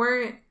like there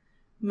weren't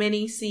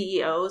many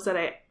CEOs that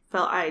I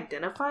felt I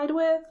identified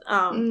with.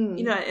 And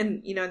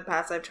in the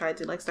past I've tried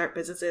to like start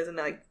businesses and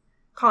like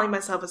calling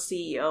myself a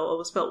CEO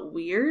always felt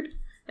weird.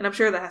 And I'm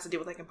sure that has to do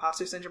with like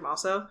imposter syndrome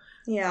also.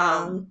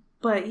 Yeah.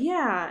 But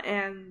yeah,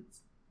 and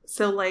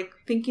so like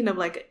thinking of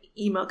like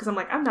emo, because I'm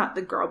like, I'm not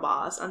the girl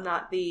boss. I'm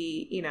not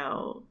the,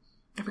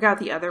 I forgot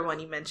the other one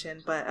you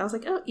mentioned, but I was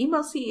like, oh,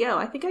 emo CEO.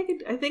 I think I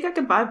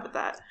could vibe with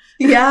that.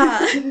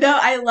 Yeah. No,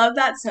 I love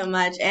that so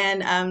much.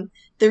 And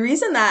the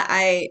reason that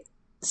I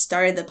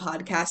started the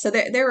podcast, so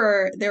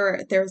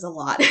there was a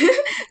lot.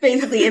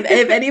 Basically, if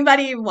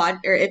anybody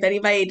if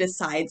anybody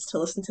decides to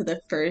listen to the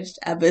first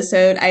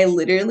episode, I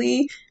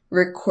literally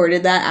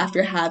recorded that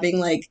after having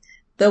like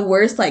the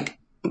worst like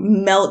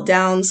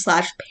meltdown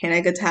 /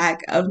 panic attack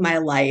of my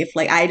life.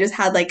 Like I just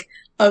had like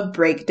a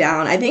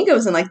breakdown. I think it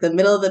was in like the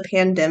middle of the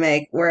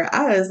pandemic where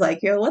I was like,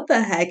 yo, what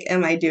the heck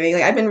am I doing?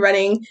 Like I've been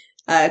running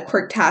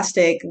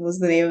Quirktastic was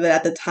the name of it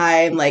at the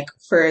time, like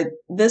for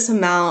this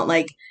amount,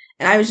 like,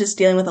 and I was just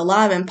dealing with a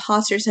lot of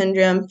imposter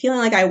syndrome, feeling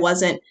like I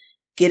wasn't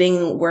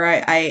getting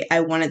where I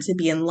wanted to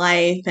be in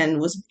life, and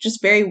was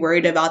just very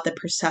worried about the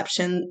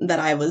perception that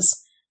I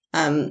was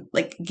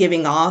like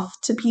giving off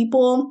to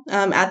people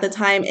at the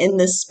time in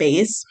this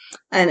space.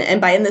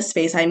 And by in this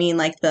space, I mean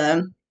like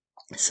the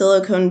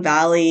Silicon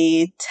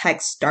Valley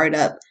tech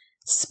startup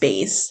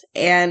space.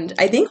 And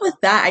I think with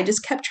that, I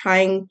just kept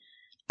trying.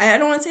 I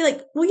don't want to say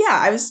like, well,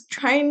 yeah,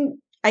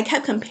 I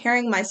kept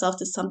comparing myself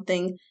to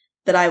something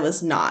that I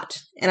was not.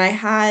 And I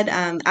had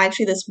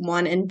actually this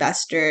one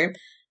investor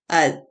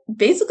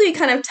basically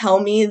kind of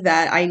tell me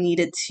that I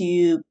needed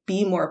to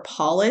be more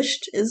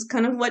polished, is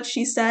kind of what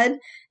she said.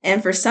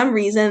 And for some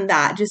reason,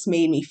 that just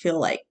made me feel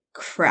like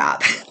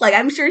crap. Like,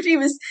 I'm sure she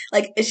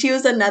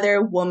was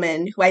another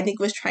woman who I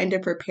think was trying to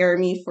prepare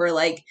me for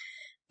like,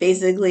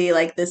 basically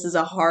like, this is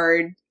a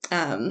hard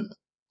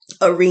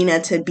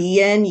arena to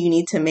be in. You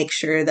need to make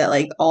sure that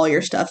like all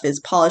your stuff is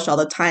polished all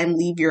the time,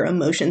 leave your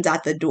emotions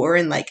at the door,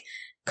 and like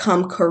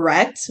come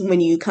correct when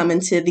you come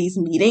into these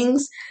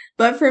meetings.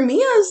 But for me,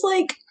 I was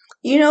like,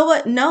 you know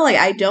what? No, like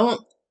I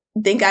don't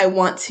think I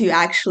want to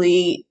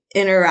actually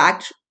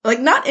interact, like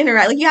not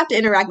interact, like you have to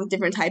interact with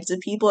different types of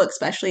people,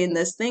 especially in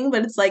this thing,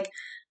 but it's like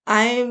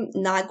I'm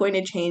not going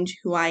to change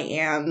who I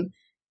am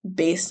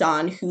based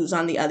on who's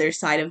on the other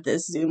side of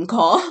this Zoom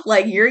call.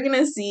 Like you're going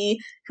to see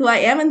who I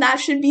am, and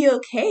that should be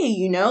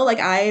okay, Like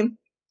I'm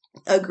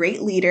a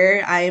great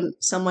leader. I'm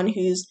someone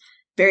who's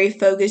very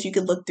focused. You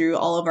could look through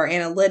all of our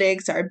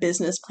analytics, our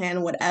business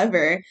plan,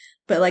 whatever.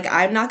 But like,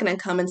 I'm not going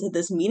to come into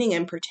this meeting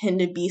and pretend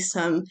to be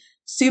some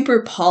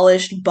super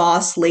polished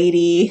boss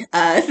lady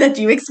that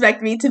you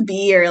expect me to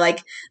be, or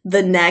like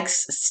the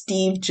next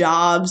Steve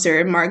Jobs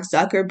or Mark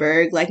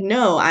Zuckerberg. Like,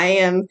 no, I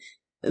am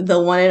the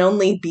one and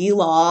only B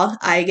Law.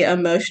 I get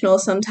emotional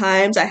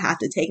sometimes. I have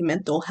to take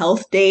mental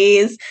health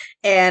days,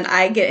 and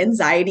I get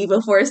anxiety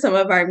before some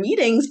of our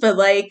meetings, but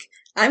like,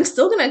 I'm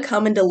still going to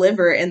come and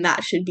deliver, and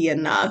that should be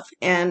enough.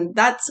 And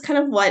that's kind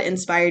of what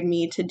inspired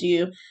me to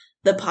do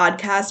the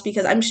podcast,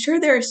 because I'm sure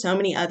there are so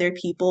many other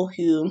people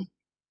who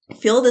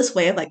feel this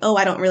way of like, oh,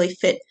 I don't really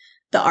fit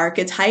the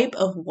archetype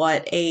of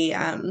what a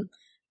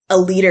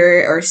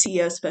leader or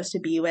CEO is supposed to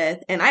be with.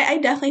 And I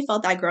definitely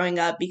felt that growing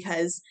up,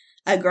 because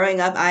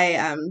growing up,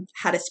 I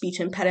had a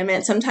speech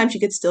impediment. Sometimes you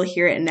could still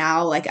hear it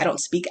now. Like I don't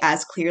speak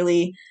as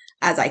clearly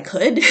as I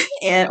could,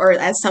 or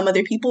as some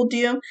other people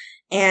do.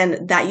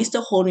 And that used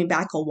to hold me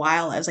back a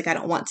while. I was like, I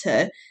don't want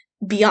to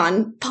be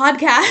on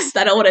podcasts.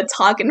 I don't want to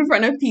talk in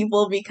front of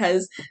people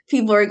because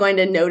people are going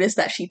to notice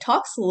that she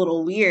talks a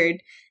little weird.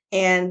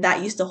 And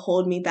that used to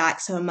hold me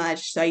back so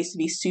much. So I used to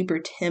be super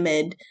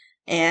timid.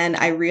 And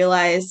I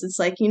realized it's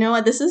like, you know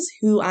what? This is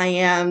who I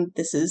am.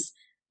 This is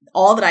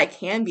all that I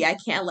can be. I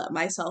can't let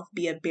myself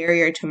be a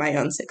barrier to my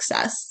own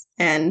success.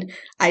 And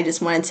I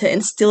just wanted to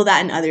instill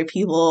that in other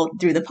people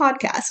through the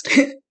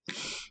podcast.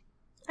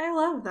 I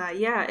love that.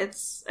 Yeah,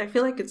 I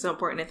feel like it's so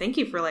important. And thank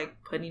you for like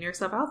putting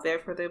yourself out there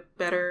for the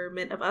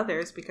betterment of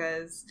others,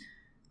 because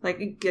like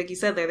you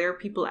said, there are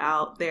people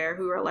out there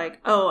who are like,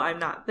 oh, I'm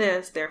not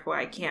this, therefore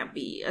I can't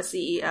be a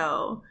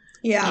CEO.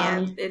 Yeah.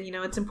 And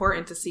it's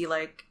important to see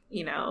like,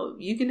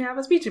 you can have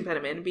a speech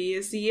impediment and be a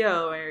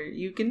CEO, or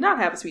you can not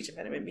have a speech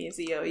impediment and be a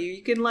CEO.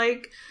 You can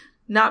like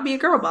not be a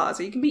girl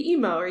boss, or you can be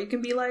emo, or you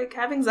can be like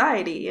have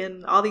anxiety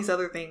and all these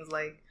other things.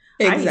 Like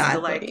exactly. I used to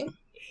like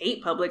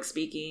hate public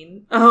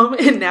speaking,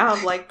 and now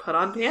I've like put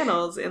on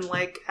panels and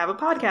like have a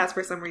podcast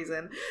for some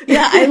reason.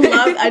 Yeah,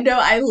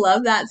 I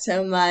love that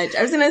so much.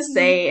 I was gonna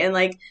say, and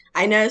like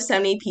I know so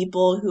many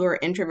people who are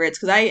introverts,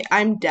 because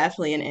I'm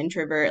definitely an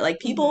introvert. Like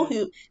people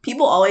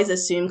always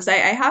assume, because I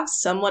have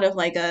somewhat of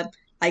like a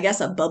I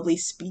guess, a bubbly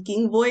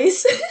speaking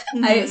voice.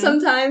 I Mhm.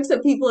 sometimes, so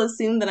people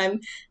assume that I'm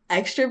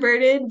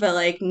extroverted, but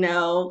like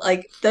no,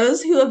 like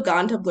those who have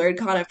gone to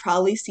BlurredCon have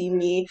probably seen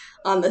me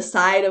on the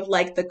side of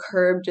like the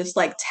curb, just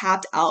like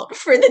tapped out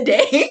for the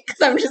day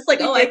because I'm just like,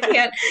 oh, I Yeah.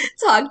 can't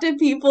talk to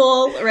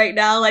people right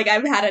now. Like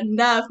I've had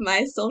enough.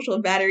 My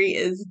social battery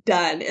is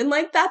done, and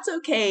like that's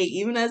okay.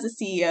 Even as a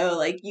CEO,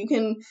 like you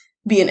can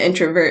be an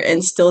introvert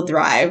and still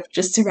thrive.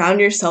 Just surround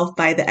yourself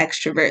by the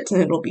extroverts,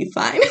 and it'll be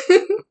fine.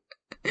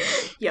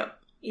 Yep.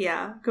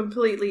 Yeah,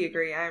 completely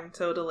agree. I'm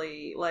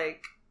totally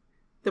like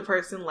the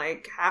person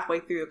like halfway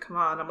through, come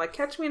on, I'm like,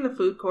 catch me in the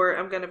food court.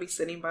 I'm going to be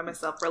sitting by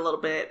myself for a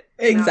little bit.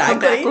 And I'll come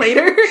back Exactly.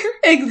 later.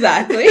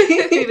 Exactly.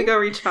 Need to go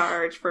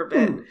recharge for a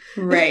bit.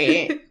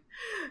 Right.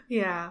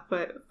 Yeah,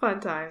 but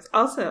fun times.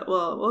 Also,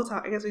 well, we'll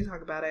talk, I guess we can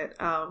talk about it.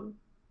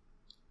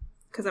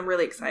 Because I'm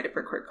really excited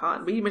for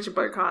QuirkCon. But you mentioned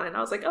BlurredCon, and I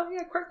was like, oh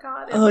yeah,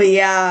 QuirkCon. And Oh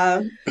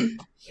yeah.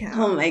 yeah.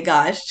 Oh my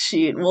gosh,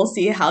 shoot. We'll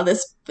see how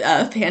this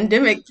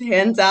pandemic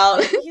pans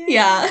out. Yeah.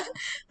 Yeah.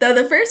 Though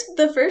the first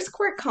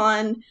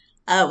QuirkCon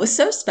was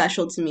so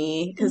special to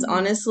me because Mhm.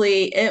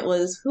 honestly, it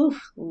was, whew,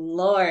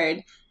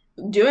 Lord,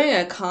 doing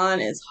a con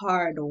is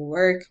hard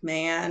work,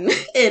 man.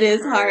 It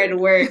is hard Hard.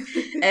 work.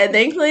 And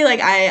thankfully, like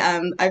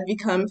I've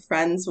become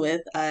friends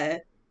with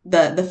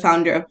the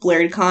founder of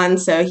BlurredCon,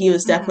 so he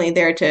was definitely Mhm.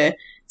 there to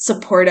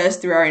support us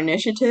through our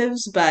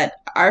initiatives. But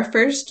our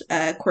first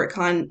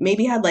QuirkCon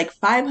maybe had like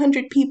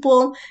 500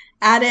 people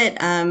at it,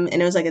 and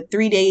it was like a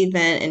 3-day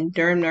event in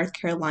Durham, North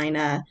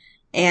Carolina.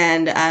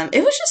 And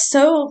it was just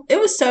it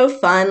was so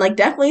fun. Like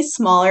definitely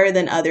smaller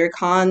than other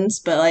cons,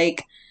 but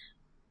like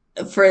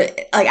for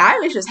like I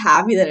was just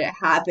happy that it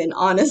happened,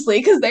 honestly,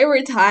 because there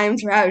were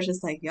times where I was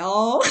just like,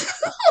 y'all,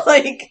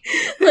 like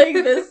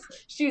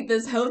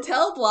this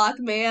hotel block,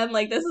 man,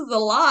 like this is a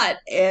lot.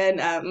 And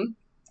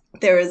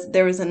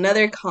there was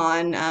another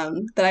con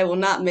that I will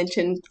not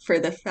mention for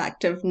the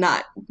fact of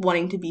not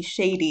wanting to be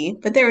shady,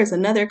 but there was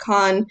another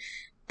con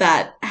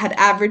that had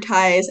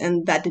advertised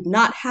and that did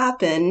not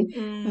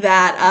happen.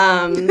 That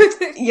Mm.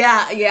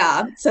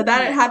 yeah, so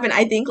that had Yeah. happened,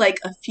 I think, like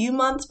a few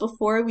months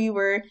before we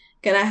were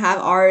gonna have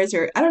ours,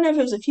 or I don't know if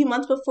it was a few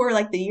months before,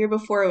 like the year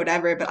before or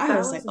whatever, but I That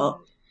was like, was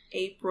oh, in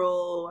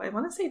April, I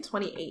want to say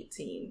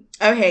 2018.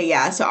 okay,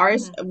 yeah. So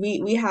ours,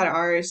 Mhm. we had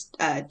ours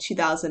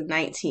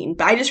 2019,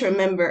 but I just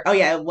remember, oh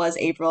yeah, it was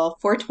April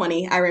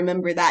 420. I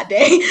remember that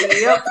day.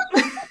 Yep.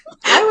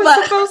 I was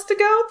But supposed to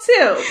go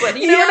too, but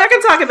we're yeah, not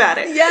gonna talk about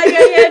it.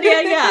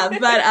 yeah.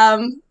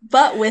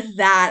 But with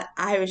that,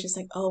 I was just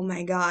like, oh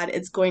my God,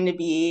 it's going to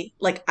be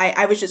like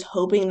I was just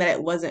hoping that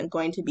it wasn't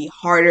going to be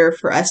harder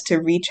for us to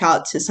reach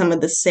out to some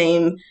of the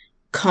same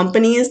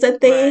companies that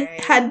they Right.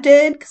 had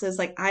did, because it's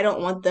like I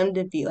don't want them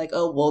to be like,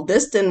 oh well,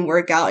 this didn't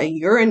work out and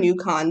you're a new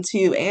con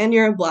too and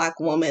you're a black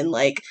woman,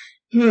 like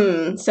so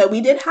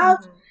Mhm.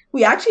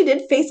 we actually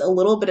did face a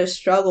little bit of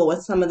struggle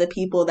with some of the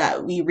people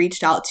that we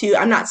reached out to.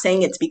 I'm not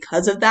saying it's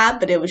because of that,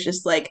 but it was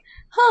just like,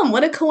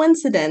 what a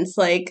coincidence.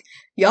 Like,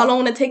 y'all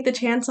don't want to take the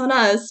chance on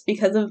us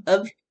because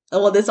of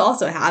well, this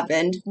also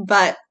happened.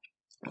 But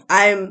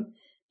I'm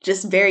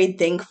just very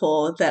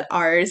thankful that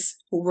ours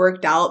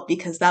worked out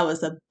because that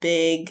was a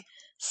big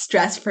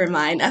stress for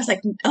mine. I was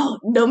like, oh,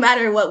 no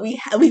matter what we've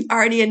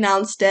already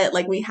announced it,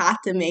 like we have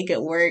to make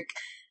it work.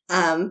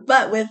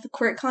 But with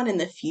QuirkCon in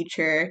the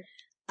future,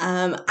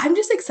 I'm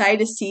just excited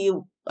to see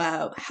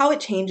how it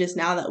changes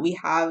now that we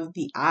have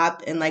the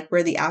app and like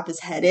where the app is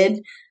headed.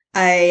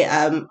 I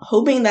am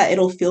hoping that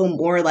it'll feel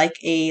more like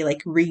a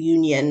like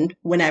reunion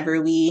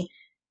whenever we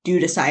do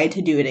decide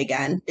to do it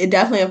again. It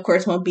definitely, of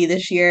course, won't be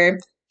this year.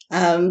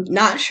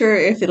 Not sure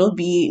if it'll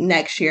be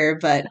next year,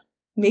 but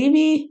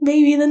maybe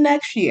the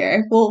next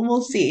year.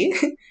 We'll see.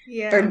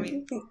 Yeah, I Or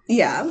mean,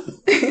 yeah.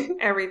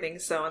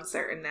 everything's so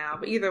uncertain now.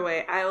 But either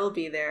way, I will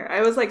be there.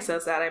 I was like so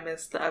sad I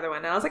missed the other one.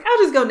 And I was like, I'll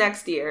just go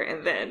next year,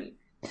 and then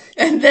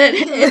And then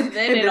and it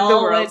then the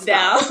all world went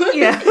down. stopped.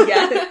 Yeah.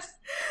 Yes.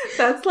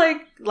 That's like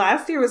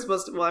last year was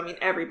supposed to, well, I mean,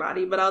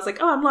 everybody, but I was like,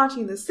 oh, I'm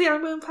launching the Sailor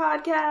Moon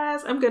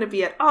podcast. I'm going to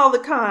be at all the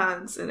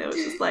cons. And it was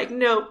just like,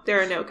 nope,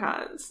 there are no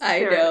cons. I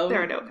There are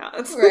know. no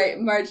cons. Right.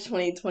 March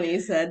 2020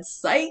 said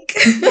psych.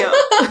 Yep.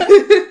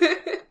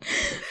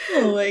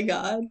 Oh my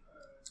God.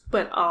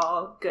 But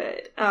all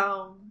good.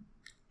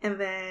 And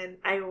then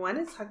I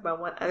wanted to talk about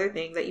one other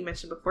thing that you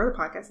mentioned before the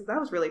podcast, and that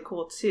was really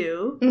cool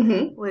too,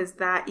 Mm-hmm. was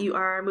that you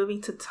are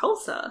moving to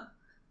Tulsa.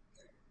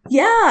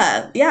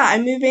 Yeah,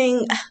 I'm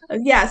moving.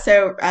 Yeah,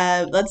 so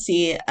let's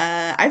see.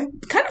 I've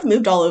kind of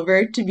moved all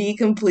over, to be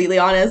completely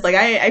honest. Like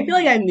I feel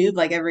like I move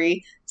like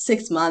every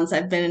 6 months.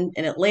 I've been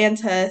in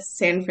Atlanta,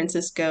 San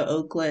Francisco,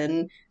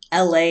 Oakland,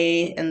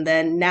 LA, and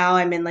then now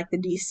I'm in like the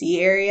DC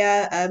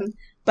area.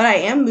 But I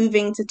am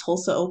moving to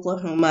Tulsa,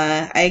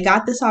 Oklahoma. I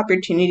got this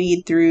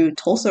opportunity through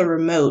Tulsa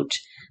Remote,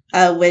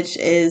 which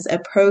is a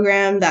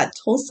program that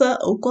Tulsa,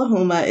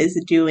 Oklahoma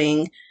is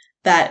doing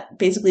that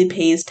basically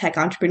pays tech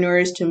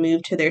entrepreneurs to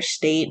move to their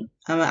state.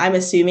 I'm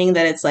assuming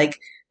that it's like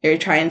they're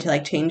trying to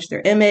like change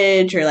their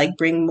image or like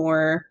bring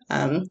more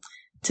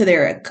to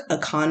their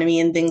economy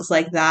and things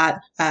like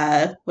that.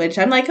 Which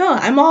I'm like, oh,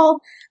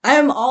 I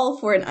am all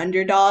for an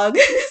underdog.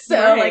 So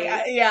like,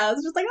 Right. yeah,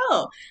 it's just like,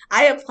 oh,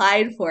 I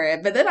applied for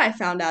it, but then I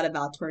found out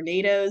about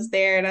tornadoes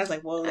there, and I was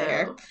like, whoa,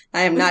 there. Oh.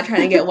 I am not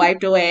trying to get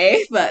wiped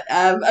away, but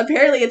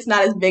apparently it's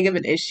not as big of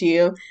an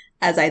issue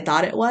as I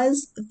thought it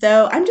was.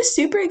 Though I'm just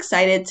super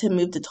excited to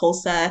move to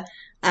Tulsa.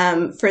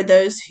 For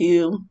those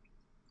who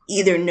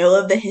either know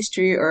of the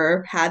history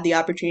or had the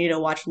opportunity to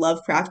watch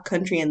Lovecraft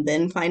Country and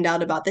then find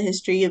out about the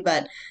history.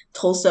 But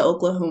Tulsa,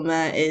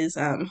 Oklahoma is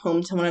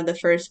home to one of the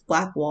first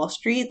Black Wall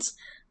Streets.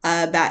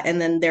 And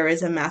then there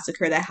was a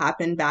massacre that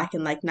happened back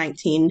in like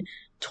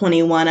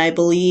 1921, I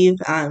believe,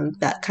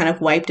 that kind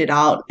of wiped it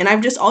out. And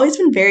I've just always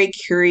been very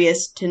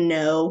curious to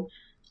know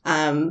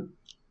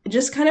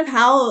just kind of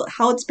how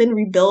it's been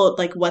rebuilt,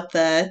 like what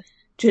the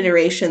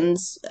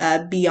generations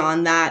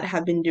beyond that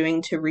have been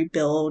doing to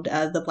rebuild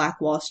the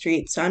Black Wall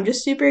Street. So I'm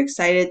just super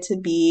excited to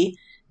be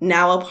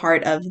now a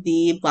part of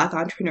the Black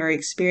entrepreneur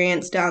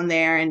experience down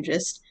there and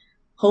just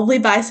hopefully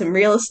buy some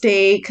real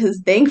estate because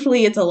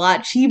thankfully it's a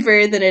lot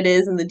cheaper than it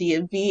is in the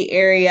DMV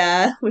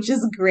area, which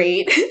is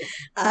great.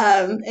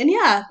 And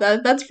yeah,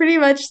 that's pretty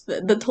much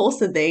the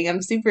Tulsa thing.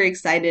 I'm super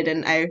excited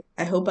and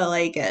I hope I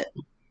like it.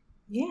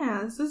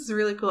 Yeah, this is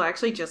really cool. I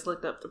actually just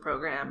looked up the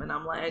program and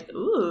I'm like,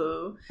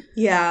 ooh,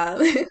 Yeah.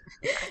 I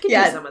could do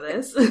Yeah. some of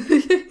this.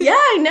 Yeah,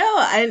 I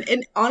know.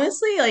 And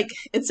honestly, like,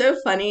 it's so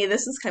funny.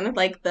 This is kind of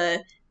like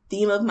the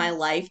theme of my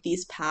life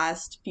these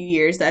past few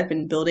years that I've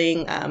been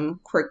building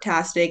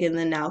Quirktastic and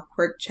then now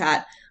Quirk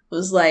Chat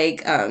was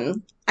like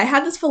I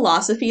had this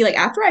philosophy like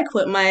after I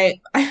quit my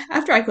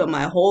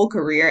whole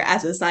career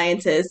as a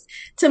scientist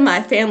to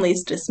my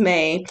family's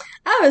dismay,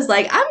 I was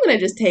like, I'm gonna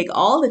just take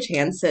all the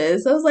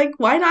chances. I was like,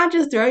 why not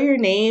just throw your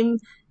name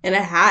in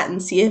a hat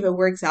and see if it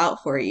works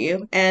out for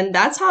you? And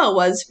that's how it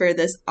was for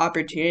this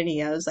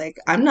opportunity. I was like,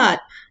 I'm not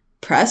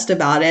pressed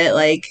about it.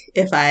 Like,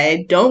 if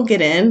I don't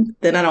get in,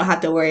 then I don't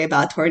have to worry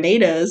about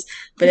tornadoes.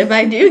 But if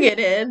I do get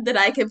in, then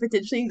I can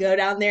potentially go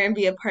down there and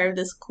be a part of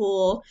this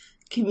cool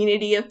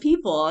community of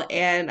people.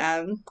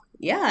 And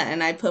yeah,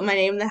 and I put my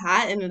name in the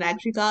hat and it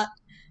actually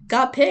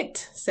got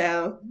picked.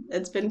 So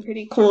it's been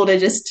pretty cool to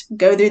just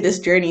go through this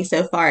journey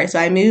so far. So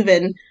I move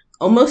in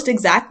almost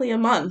exactly a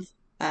month.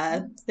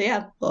 So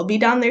yeah, I'll be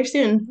down there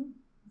soon.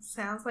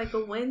 Sounds like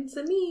a win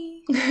to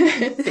me.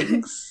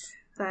 Thanks.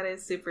 That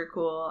is super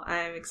cool.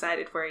 I'm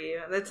excited for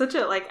you. That's such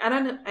a, like, I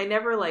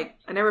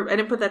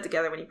didn't put that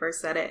together when you first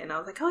said it. And I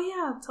was like, oh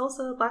yeah,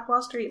 Tulsa, Black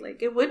Wall Street.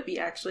 Like, it would be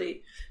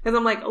actually, because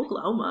I'm like,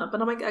 Oklahoma.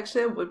 But I'm like,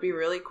 actually, it would be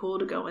really cool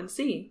to go and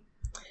see.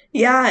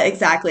 Yeah,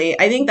 exactly.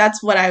 I think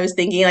that's what I was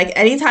thinking. Like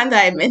anytime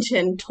that I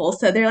mentioned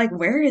Tulsa, they're like,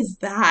 "Where is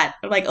that?"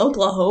 I'm like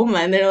Oklahoma,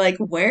 and they're like,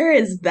 "Where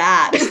is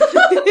that?"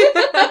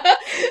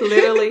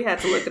 Literally had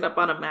to look it up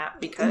on a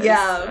map because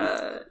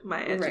Yeah. my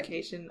Right.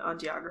 education on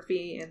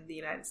geography and the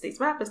United States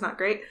map is not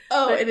great.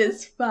 Oh, But it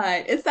is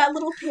fun. It's that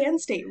little pan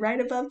state right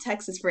above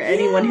Texas for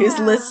anyone who's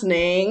Yeah.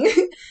 listening.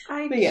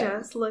 I But yeah.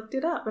 just looked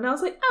it up and I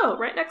was like, oh,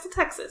 right next to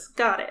Texas.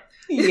 Got it.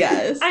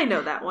 Yes. I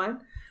know that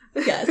one.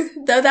 Yes.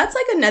 Though that's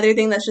like another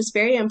thing that's just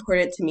very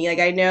important to me. Like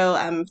I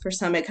know for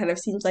some it kind of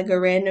seems like a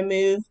random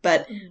move,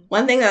 but Mhm.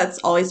 one thing that's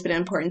always been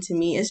important to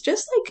me is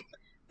just like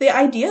the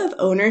idea of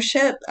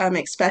ownership,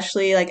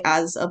 especially like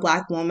as a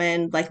Black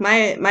woman. Like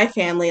my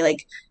family,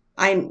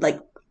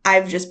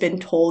 I've just been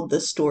told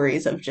the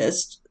stories of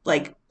just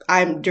like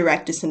I'm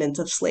direct descendants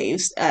of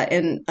slaves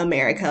in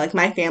America. Like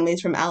my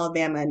family's from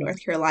Alabama and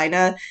North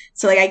Carolina.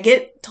 So like I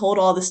get told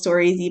all the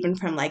stories even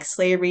from like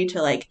slavery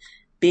to like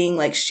being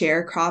like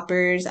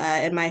sharecroppers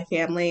in my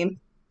family.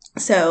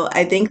 So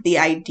I think the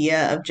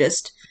idea of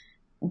just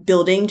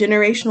building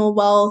generational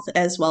wealth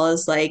as well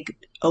as like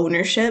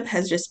ownership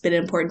has just been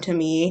important to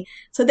me.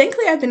 So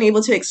thankfully I've been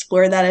able to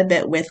explore that a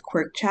bit with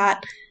Quirk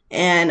Chat.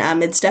 And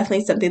it's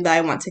definitely something that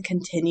I want to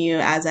continue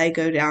as I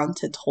go down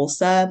to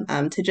Tulsa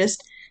to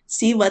just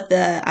see what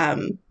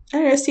the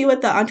see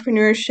what the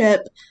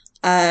entrepreneurship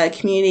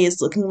community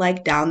is looking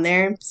like down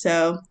there.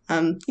 So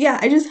yeah,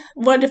 I just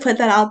wanted to put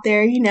that out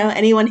there. You know,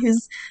 anyone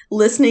who's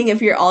listening,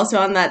 if you're also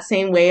on that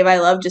same wave, I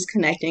love just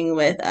connecting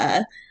with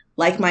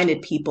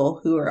like-minded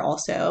people who are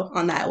also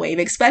on that wave,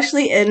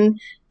 especially in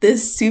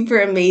this super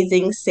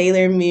amazing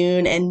Sailor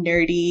Moon and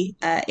nerdy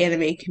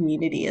anime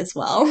community as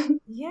well.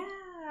 Yeah,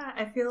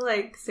 I feel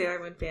like Sailor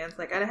Moon fans,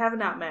 like, I have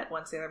not met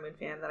one Sailor Moon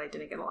fan that I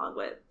didn't get along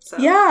with. So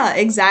Yeah,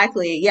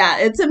 exactly. Yeah,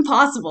 it's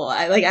impossible.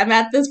 I'm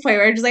at this point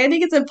where I'm just like I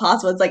think it's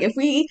impossible. It's like if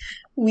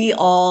we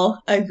all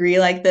agree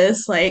like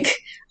this, like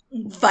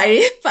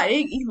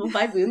fighting evil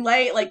by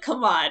moonlight, like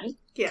come on.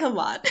 Yeah. Come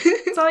on.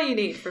 It's all you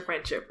need for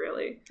friendship,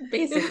 really.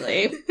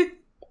 Basically.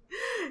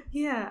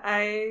 Yeah,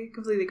 I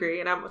completely agree.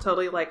 And I'm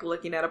totally like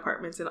looking at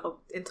apartments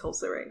in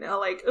Tulsa right now,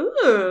 like,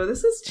 ooh,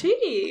 this is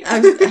cheap.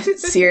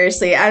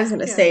 Seriously, I was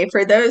gonna Yeah. say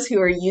for those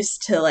who are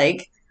used to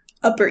like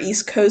Upper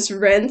East Coast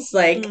rents,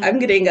 like I'm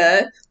getting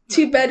a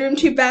 2-bedroom,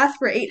 2-bath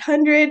for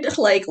 $800.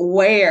 Like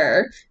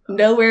where?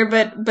 Nowhere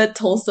but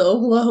Tulsa,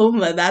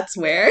 Oklahoma. That's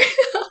where.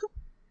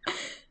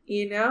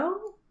 You know?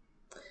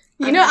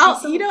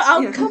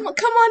 I'll come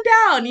on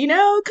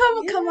down,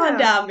 come on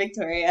down,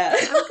 Victoria.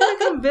 I'm gonna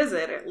come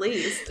visit at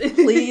least.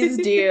 Please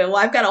do. Well,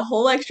 I've got a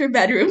whole extra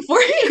bedroom for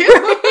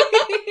you.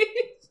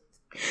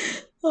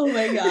 Oh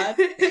my God.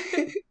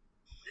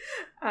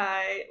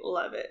 I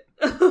love it.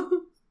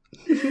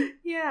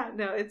 Yeah,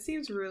 no, it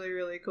seems really,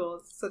 really cool.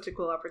 It's such a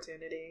cool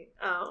opportunity.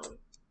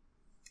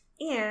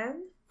 And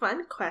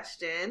fun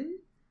question.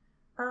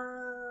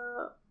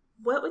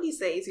 What would you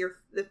say is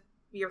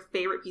your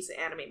favorite piece of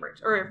anime merch,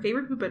 or your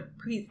favorite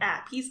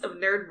piece of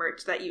nerd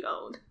merch that you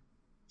owned?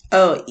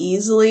 Oh,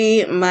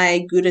 easily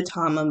my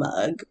Gudetama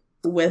mug,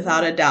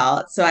 without a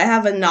doubt. So I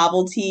have a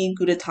novelty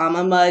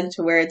Gudetama mug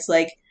to where it's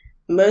like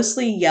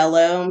mostly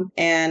yellow,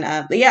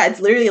 and but yeah, it's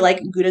literally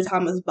like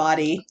Gudetama's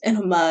body in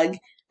a mug.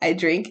 I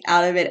drink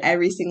out of it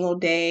every single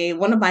day.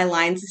 One of my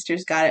line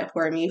sisters got it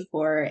for me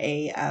for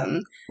a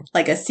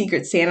like a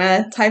Secret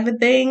Santa type of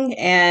thing,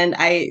 and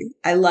I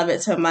love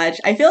it so much.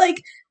 I feel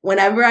like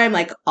whenever I'm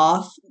like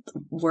off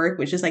work,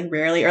 which is like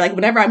rarely, or like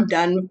whenever I'm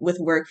done with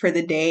work for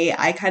the day,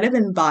 I kind of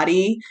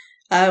embody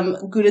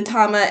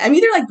Gudetama. I'm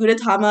either like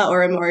Gudetama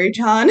or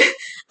Amori-chan,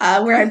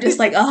 where I'm just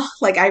like, oh,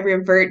 like I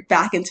revert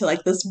back into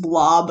like this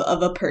blob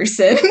of a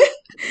person.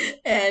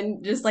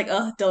 And just like,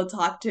 oh, don't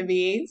talk to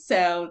me.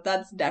 So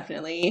that's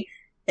definitely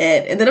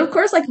it. And then of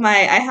course, like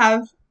I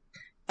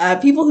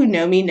have people who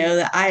know me know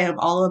that I am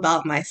all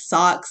about my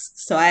socks.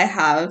 So I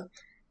have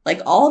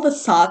like all the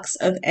socks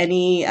of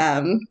any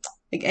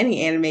like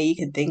any anime you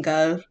could think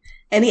of,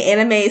 any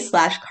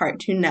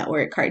anime/Cartoon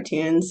Network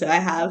cartoons. So I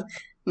have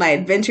my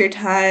Adventure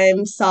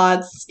Time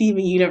socks,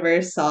 Steven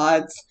Universe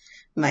socks,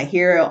 My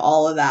Hero,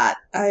 all of that.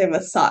 I am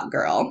a sock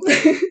girl.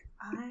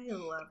 I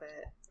love it.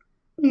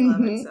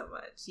 Love it so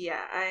much.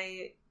 Yeah,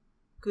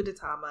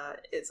 Gudetama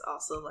is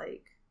also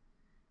like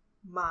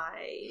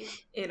my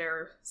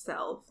inner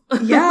self.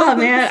 Yeah,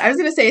 man. I was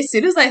gonna say, as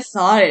soon as I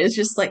saw it, it's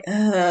just like,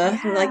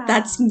 like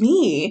that's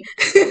me.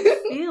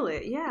 Feel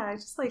it. Yeah, I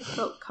just like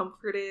felt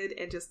comforted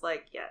and just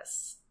like,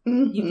 yes,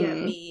 you get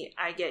me,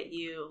 I get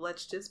you.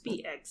 Let's just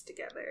be eggs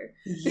together.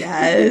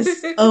 Yes.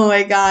 Oh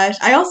my gosh.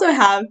 I also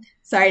have.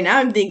 Sorry, now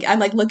I'm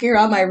like looking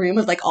around my room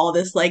with like all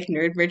this like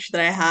nerd merch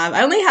that I have.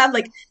 I only have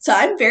like, so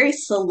I'm very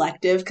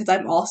selective because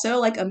I'm also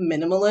like a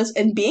minimalist,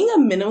 and being a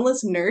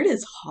minimalist nerd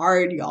is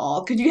hard,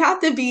 y'all, because you have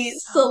to be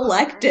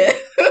selective.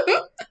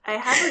 I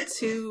have a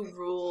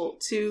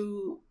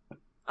two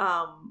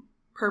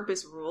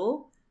purpose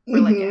rule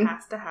where like it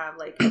has to have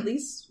like at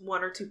least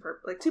one or two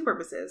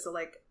purposes. So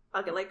like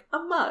I'll get like a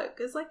mug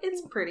because like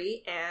it's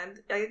pretty and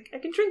I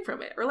can drink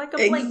from it, or like a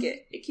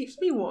blanket. It keeps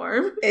me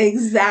warm.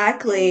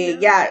 Exactly.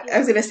 Yeah, I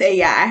was gonna say,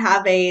 yeah, I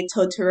have a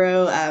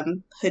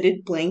Totoro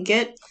hooded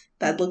blanket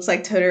that looks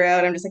like Totoro,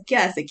 and I'm just like,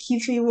 yes, it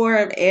keeps me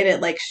warm and it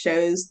like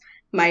shows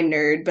my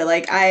nerd. But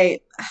like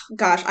I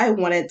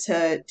wanted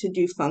to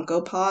do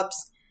Funko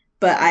Pops,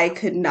 but I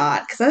could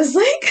not because I was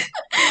like,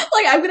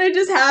 like I'm gonna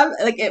just have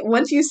like it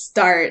once you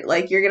start,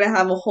 like you're gonna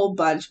have a whole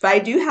bunch. But I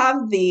do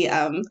have the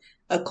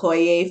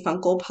Okoye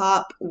Funko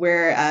Pop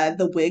where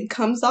the wig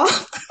comes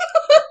off.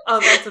 Oh,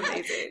 that's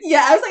amazing.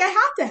 Yeah, I was like, I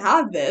have to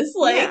have this.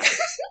 Like,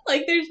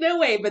 like there's no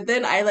way. But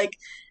then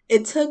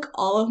it took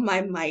all of my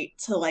might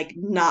to like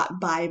not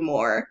buy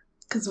more.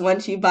 Because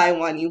once you buy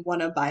one, you want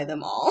to buy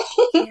them all.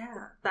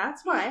 Yeah,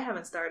 that's why I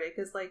haven't started.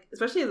 Because like,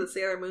 especially as a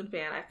Sailor Moon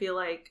fan, I feel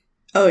like,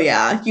 oh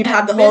yeah, you'd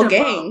have the whole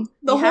gang,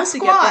 the whole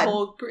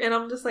squad, and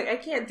I'm just like, I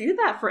can't do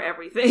that for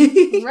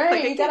everything. Right,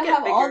 like, you gotta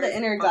have all the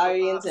inner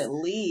guardians at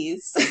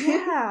least.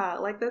 Yeah,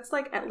 like that's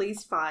like at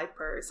least 5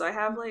 per. So I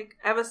have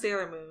a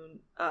Sailor Moon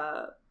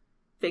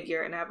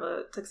figure, and I have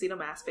a Tuxedo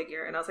Mask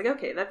figure, and I was like,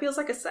 okay, that feels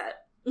like a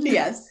set.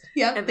 Yes,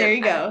 yep. And there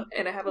you go.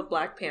 And I have a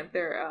Black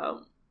Panther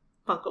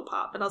Funko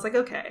Pop, and I was like,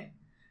 okay,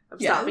 I'm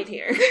stopping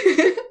here.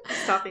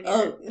 Stopping here.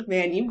 Oh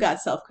man, you've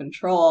got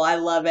self-control. I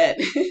love it.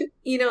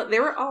 They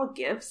were all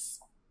gifts,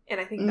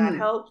 and I think that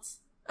helped.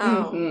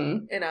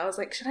 And I was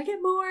like, should I get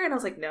more? And I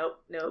was like,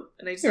 nope.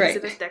 And I just used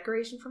it as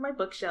decoration for my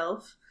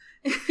bookshelf.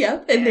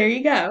 Yep, and there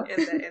you go.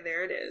 And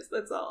there it is.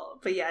 That's all.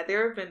 But yeah,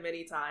 there have been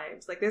many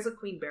times. Like, there's a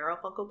Queen Beryl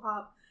Funko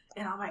Pop,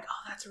 and I'm like,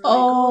 oh, that's really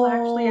cool,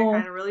 actually. I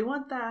kind of really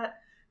want that.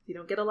 You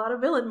don't get a lot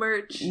of villain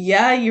merch.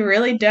 Yeah, you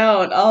really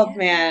don't. Oh,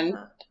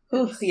 man.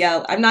 Oof,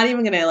 yeah, I'm not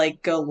even gonna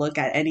like go look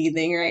at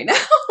anything right now.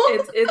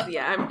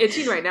 I'm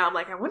itching right now. I'm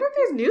like, I wonder if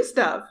there's new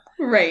stuff.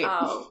 Right.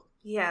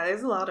 Yeah,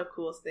 there's a lot of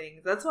cool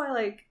things. That's why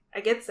like I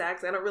get sad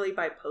because I don't really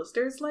buy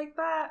posters like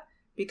that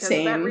because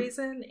of that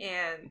reason.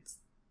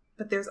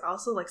 But there's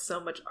also like so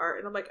much art,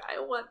 and I'm like,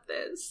 I want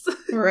this.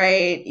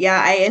 Right.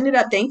 Yeah, I ended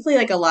up thankfully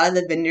like a lot of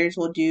the vendors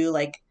will do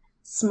like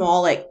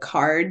small like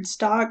card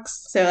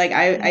stocks. So like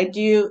I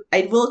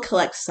will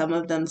collect some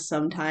of them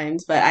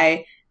sometimes, but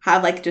I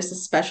have like just a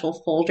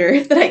special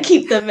folder that I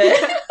keep them in.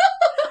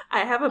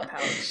 I have a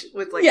pouch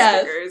with like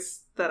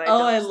stickers that I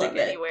don't stick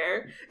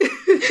anywhere.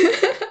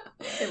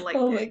 And like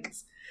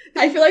pigs.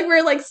 I feel like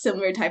we're like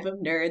similar type of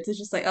nerds. It's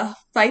just like, oh,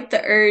 fight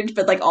the urge,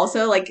 but like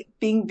also like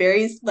being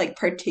very like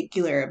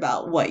particular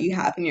about what you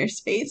have in your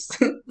space.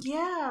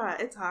 Yeah,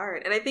 it's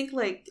hard. And I think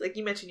like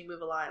you mentioned, you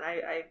move a lot.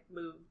 I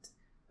moved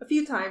a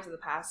few times in the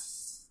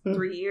past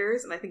 3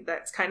 years, and I think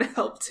that's kind of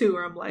helped too,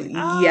 where I'm like,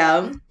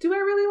 Yeah. do I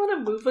really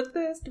want to move with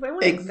this? Do I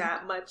want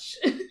that much?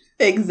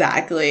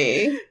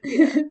 Exactly.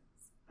 Yeah,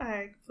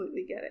 I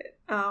completely get it.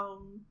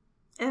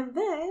 And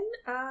then,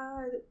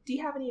 do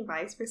you have any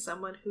advice for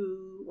someone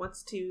who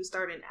wants to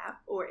start an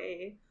app or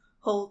a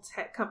whole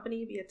tech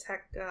company, be a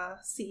tech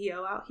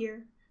CEO out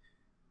here?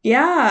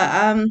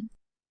 Yeah.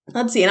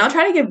 Let's see. And I'll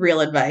try to give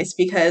real advice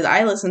because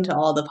I listen to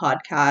all the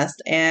podcasts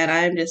and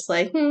I'm just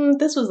like,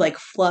 this was like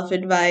fluff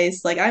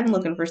advice. Like, I'm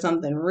looking for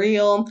something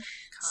real.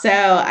 So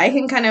I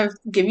can kind of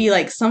give you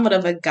like somewhat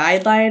of a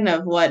guideline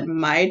of what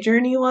my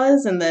journey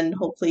was, and then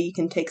hopefully you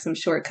can take some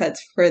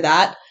shortcuts for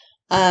that.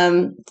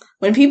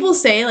 When people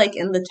say like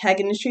in the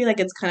tech industry, like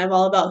it's kind of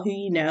all about who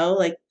you know,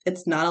 like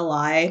it's not a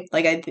lie.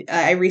 Like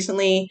I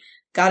recently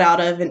got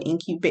out of an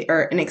incubator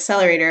or an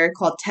accelerator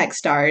called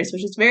TechStars,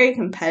 which is very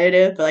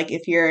competitive, but like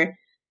if you're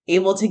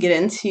able to get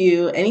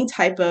into any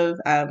type of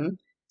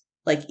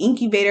like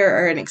incubator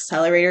or an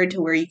accelerator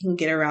to where you can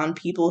get around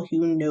people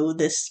who know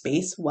this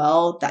space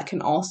well, that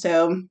can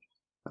also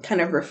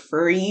kind of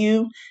refer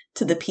you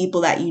to the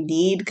people that you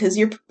need. Because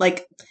you're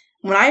like,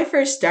 when I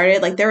first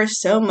started, like there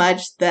was so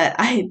much that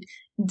I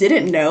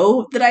didn't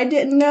know that I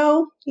didn't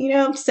know, you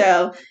know?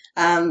 So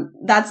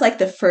that's like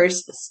the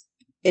first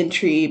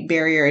entry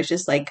barrier, is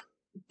just like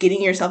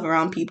getting yourself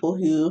around people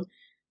who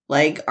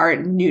like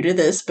aren't new to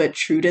this but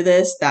true to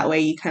this. That way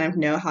you kind of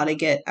know how to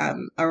get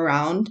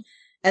around.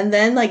 And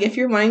then like if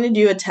you're wanting to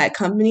do a tech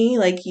company,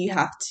 like you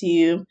have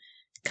to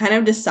kind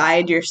of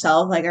decide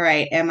yourself, like, all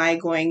right, am I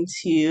going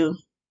to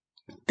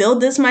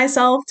build this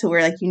myself, to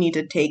where like you need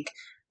to take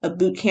a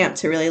boot camp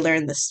to really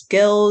learn the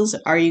skills?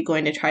 Are you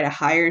going to try to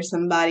hire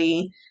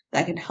somebody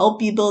that can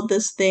help you build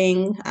this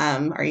thing?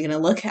 Are you going to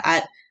look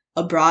at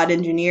abroad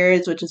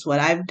engineers, which is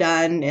what I've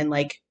done, and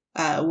like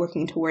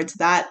working towards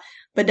that?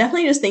 But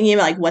definitely just thinking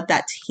about like what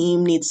that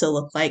team needs to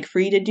look like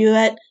for you to do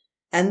it.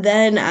 And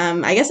then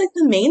I guess like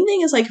the main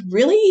thing is like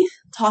really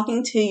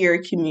talking to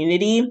your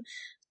community.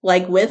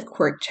 Like with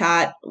Quirk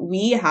Chat,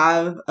 we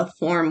have a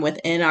form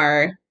within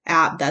our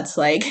app that's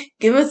like,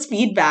 give us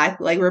feedback,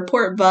 like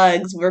report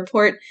bugs,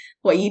 report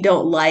what you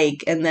don't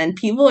like. And then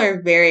people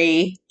are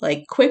very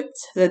like quick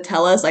to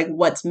tell us like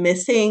what's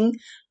missing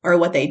or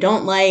what they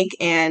don't like.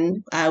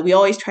 And we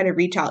always try to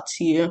reach out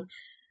to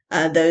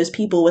those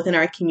people within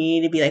our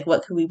community to be like,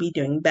 what could we be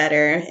doing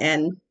better?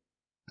 And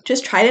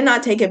just try to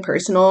not take it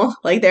personal.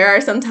 Like there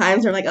are some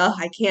times where I'm like, oh,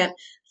 I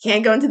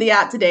can't go into the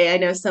app today. I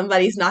know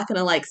somebody's not going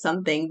to like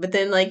something. But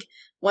then like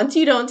once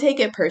you don't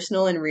take it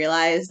personal and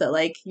realize that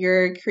like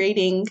you're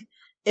creating,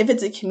 if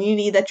it's a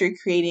community that you're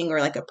creating or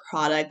like a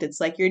product,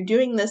 it's like you're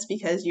doing this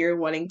because you're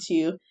wanting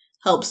to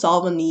help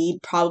solve a need,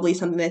 probably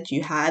something that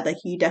you had. Like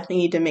you definitely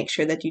need to make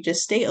sure that you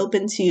just stay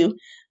open to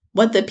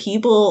what the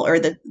people or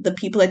the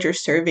people that you're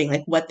serving,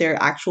 like what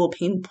their actual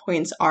pain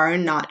points are,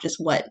 not just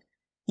what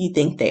you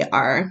think they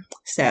are.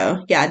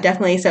 So yeah,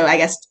 definitely. So I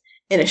guess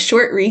in a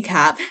short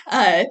recap,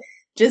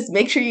 just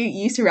make sure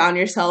you surround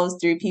yourselves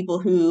through people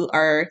who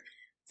are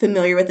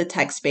familiar with the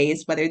tech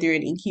space, whether through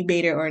an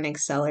incubator or an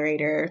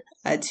accelerator.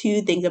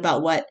 Two, think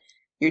about what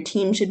your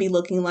team should be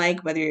looking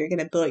like, whether you're going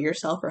to build it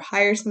yourself or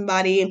hire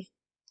somebody.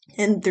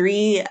 And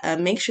three,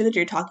 make sure that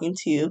you're talking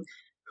to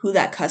who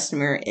that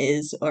customer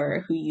is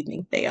or who you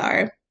think they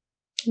are.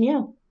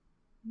 Yeah.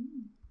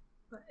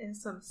 That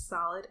is some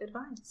solid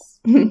advice.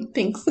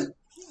 Thanks.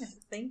 Yeah,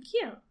 thank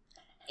you.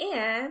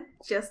 And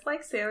just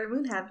like Sailor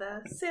Moon had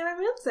the Sailor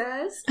Moon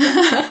says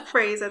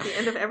phrase at the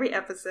end of every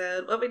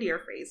episode, what would your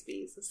phrase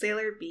be? So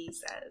Sailor B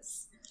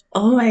says.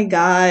 Oh my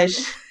gosh.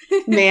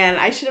 Man,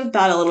 I should have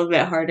thought a little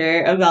bit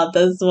harder about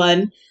this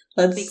one.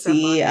 Let's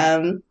see.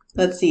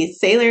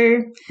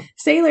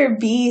 Sailor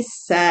B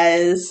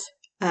says,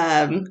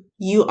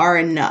 you are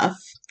enough.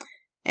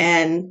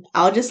 And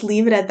I'll just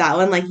leave it at that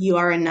one, like you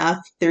are enough.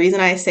 The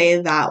reason I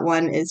say that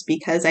one is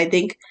because I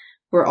think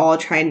we're all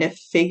trying to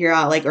figure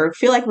out like, or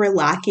feel like we're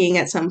lacking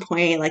at some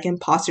point. Like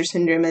imposter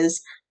syndrome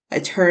is a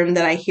term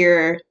that I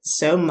hear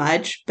so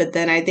much. But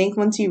then I think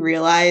once you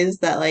realize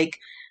that like,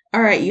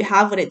 all right, you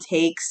have what it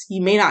takes.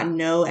 You may not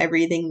know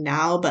everything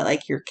now, but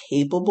like you're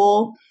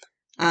capable.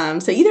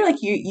 So either like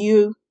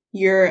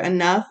you're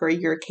enough or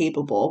you're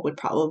capable would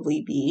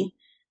probably be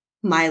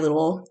my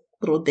little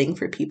thing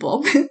for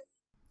people.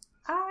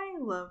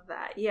 I love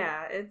that.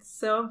 Yeah, it's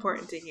so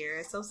important to hear.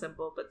 It's so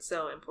simple, but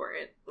so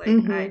important. Like,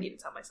 I need to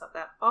tell myself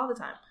that all the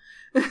time.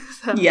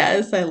 So,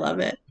 yes, I love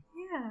it.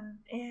 Yeah.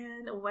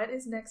 And what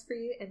is next for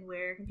you, and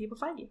where can people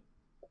find you?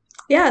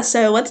 Yeah,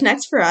 so what's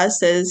next for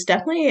us is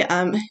definitely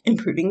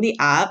improving the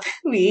app.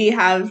 We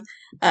have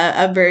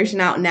a version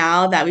out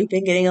now that we've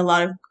been getting a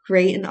lot of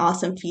great and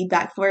awesome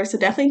feedback for. So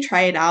definitely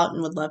try it out,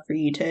 and would love for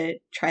you to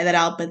try that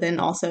out. But then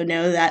also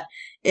know that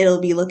it'll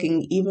be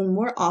looking even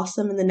more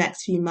awesome in the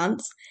next few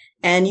months.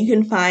 And you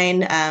can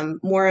find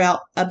more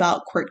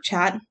about Quirk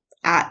Chat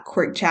at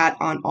Quirk Chat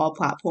on all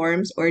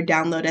platforms, or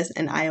download us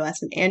in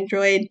iOS and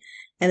Android.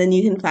 And then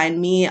you can find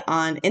me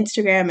on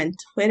Instagram and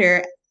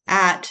Twitter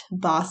at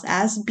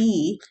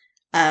BossAsB,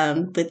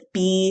 with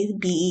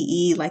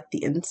B-E-E like the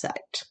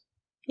insect.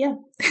 yeah.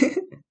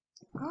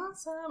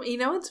 Awesome. You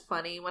know, it's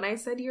funny. When I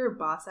said you were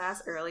boss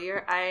ass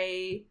earlier,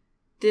 I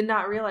did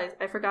not realize.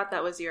 I forgot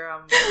that was your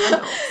handle.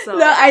 So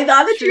no, I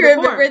thought that you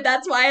remembered. form.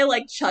 That's why I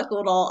like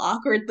chuckled all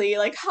awkwardly,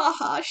 like,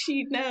 haha,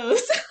 she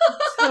knows.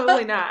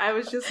 Totally not. I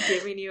was just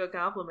giving you a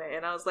compliment,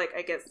 and I was like,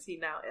 I guess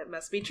now it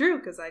must be true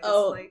because I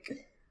just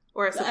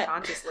or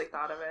subconsciously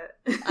thought of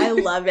it. I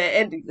love it.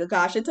 And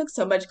gosh, it took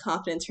so much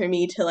confidence for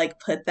me to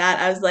like put that.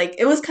 I was like,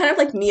 it was kind of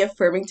like me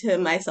affirming to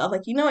myself,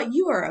 like, you know what,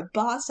 you are a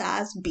boss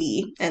ass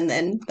bee. And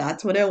then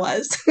that's what it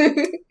was.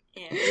 And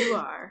you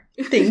are.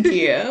 Thank you.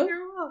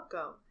 You're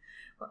welcome.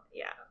 Well,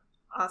 yeah.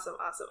 Awesome.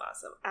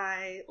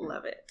 I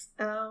love it.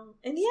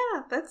 And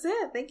yeah, that's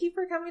it. Thank you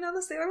for coming on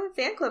the Sailor Moon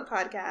Fan Club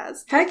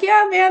podcast. Heck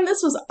yeah, man.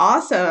 This was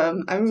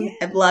awesome.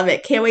 I love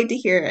it. Can't wait to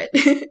hear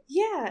it.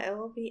 Yeah, it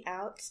will be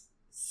out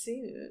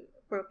soon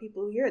for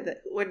people who hear that.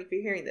 When if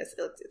you're hearing this,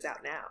 it's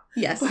out now.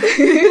 Yes.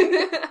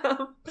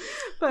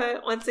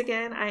 But once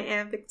again, I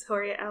am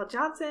Victoria L.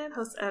 Johnson,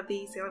 host of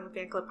the Sailor Moon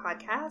Fan Club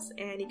podcast,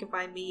 and you can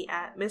find me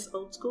at Miss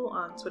Old School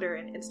on Twitter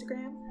and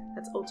Instagram.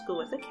 That's Old School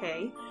with a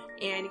K.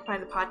 And you can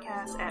find the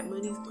podcast at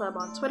Moonies Club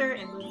on Twitter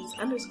and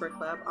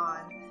Moonies_Club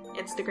on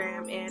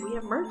Instagram. And we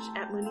have merch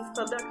at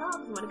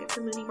mooniesclub.com if you want to get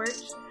some Mooney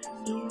merch.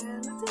 And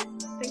that's it.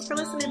 Thanks for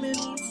listening,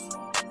 Moonies.